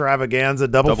extravaganza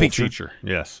double feature.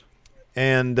 Yes.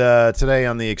 And today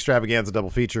on the extravaganza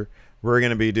double feature, we're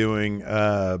going to be doing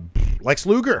Lex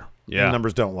Luger. Yeah.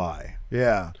 Numbers Don't Lie.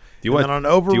 Yeah. Do you want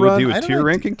Overrun, do a tier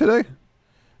ranking today?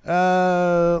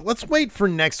 Let's wait for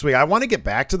next week. I want to get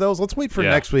back to those. Let's wait for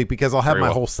next week because I'll have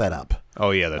my whole setup. Oh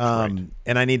yeah, that's right.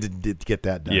 And I need to get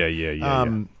that done. Yeah.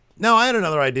 No, I had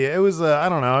another idea. It was I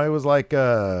don't know. It was like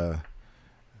it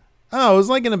was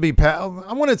like going to be.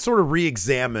 I want to sort of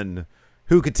re-examine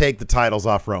who could take the titles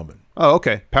off Roman. Oh,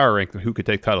 okay. Power rank who could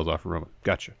take titles off of Roman.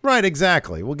 Gotcha. Right,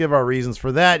 exactly. We'll give our reasons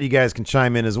for that. You guys can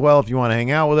chime in as well if you want to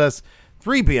hang out with us.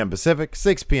 3 p.m. Pacific,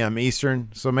 6 p.m. Eastern.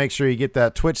 So make sure you get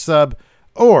that Twitch sub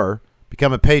or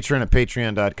become a patron at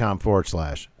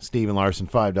patreon.com/Steven Larson,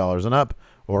 $5 and up,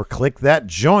 or click that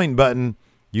join button,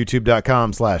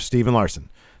 youtube.com/Steven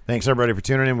Larson. Thanks, everybody, for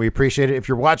tuning in. We appreciate it. If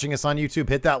you're watching us on YouTube,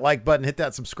 hit that like button, hit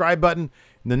that subscribe button,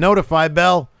 and the notify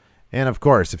bell. And, of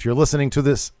course, if you're listening to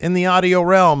this in the audio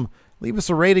realm, leave us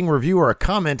a rating, review, or a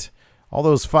comment. All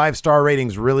those 5-star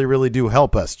ratings really, really do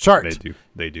help us chart.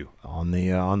 They do. On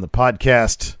the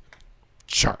podcast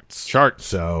charts.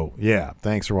 So, yeah,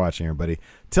 thanks for watching, everybody.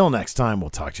 Till next time, we'll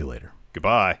talk to you later.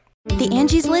 Goodbye. The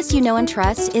Angie's List you know and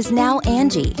trust is now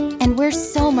Angie, and we're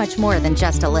so much more than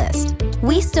just a list.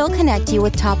 We still connect you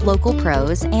with top local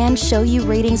pros and show you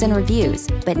ratings and reviews,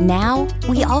 but now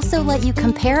we also let you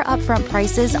compare upfront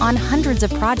prices on hundreds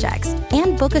of projects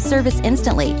and book a service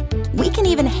instantly. We can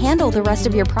even handle the rest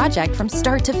of your project from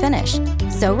start to finish.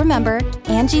 So remember,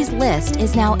 Angie's List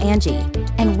is now Angie,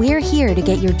 and we're here to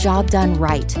get your job done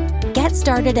right. Get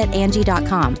started at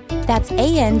Angie.com. That's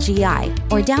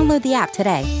ANGI, or download the app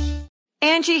today.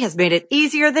 Angie has made it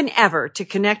easier than ever to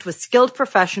connect with skilled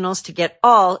professionals to get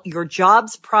all your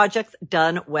jobs projects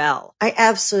done well. I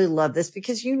absolutely love this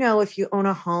because, if you own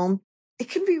a home, it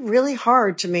can be really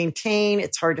hard to maintain.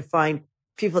 It's hard to find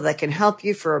people that can help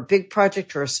you for a big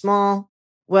project or a small.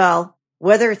 Well,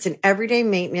 whether it's in everyday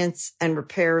maintenance and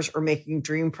repairs or making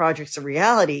dream projects a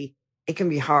reality, it can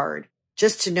be hard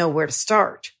just to know where to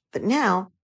start. But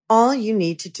now, all you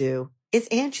need to do is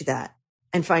Angie that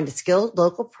and find a skilled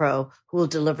local pro who will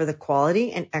deliver the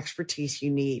quality and expertise you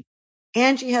need.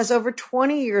 Angie has over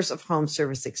 20 years of home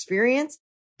service experience,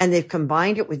 and they've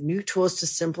combined it with new tools to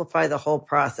simplify the whole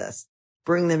process.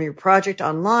 Bring them your project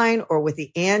online or with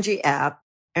the Angie app,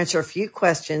 answer a few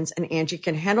questions, and Angie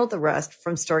can handle the rest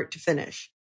from start to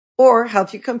finish. Or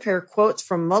help you compare quotes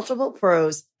from multiple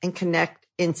pros and connect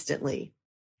instantly,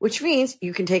 which means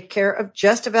you can take care of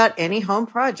just about any home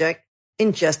project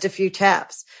in just a few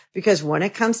taps. Because when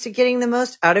it comes to getting the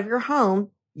most out of your home,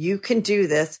 you can do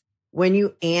this when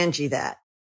you Angie that.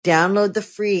 Download the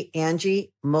free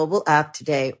Angie mobile app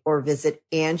today or visit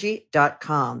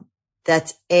Angie.com.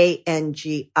 That's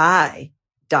ANGI.com.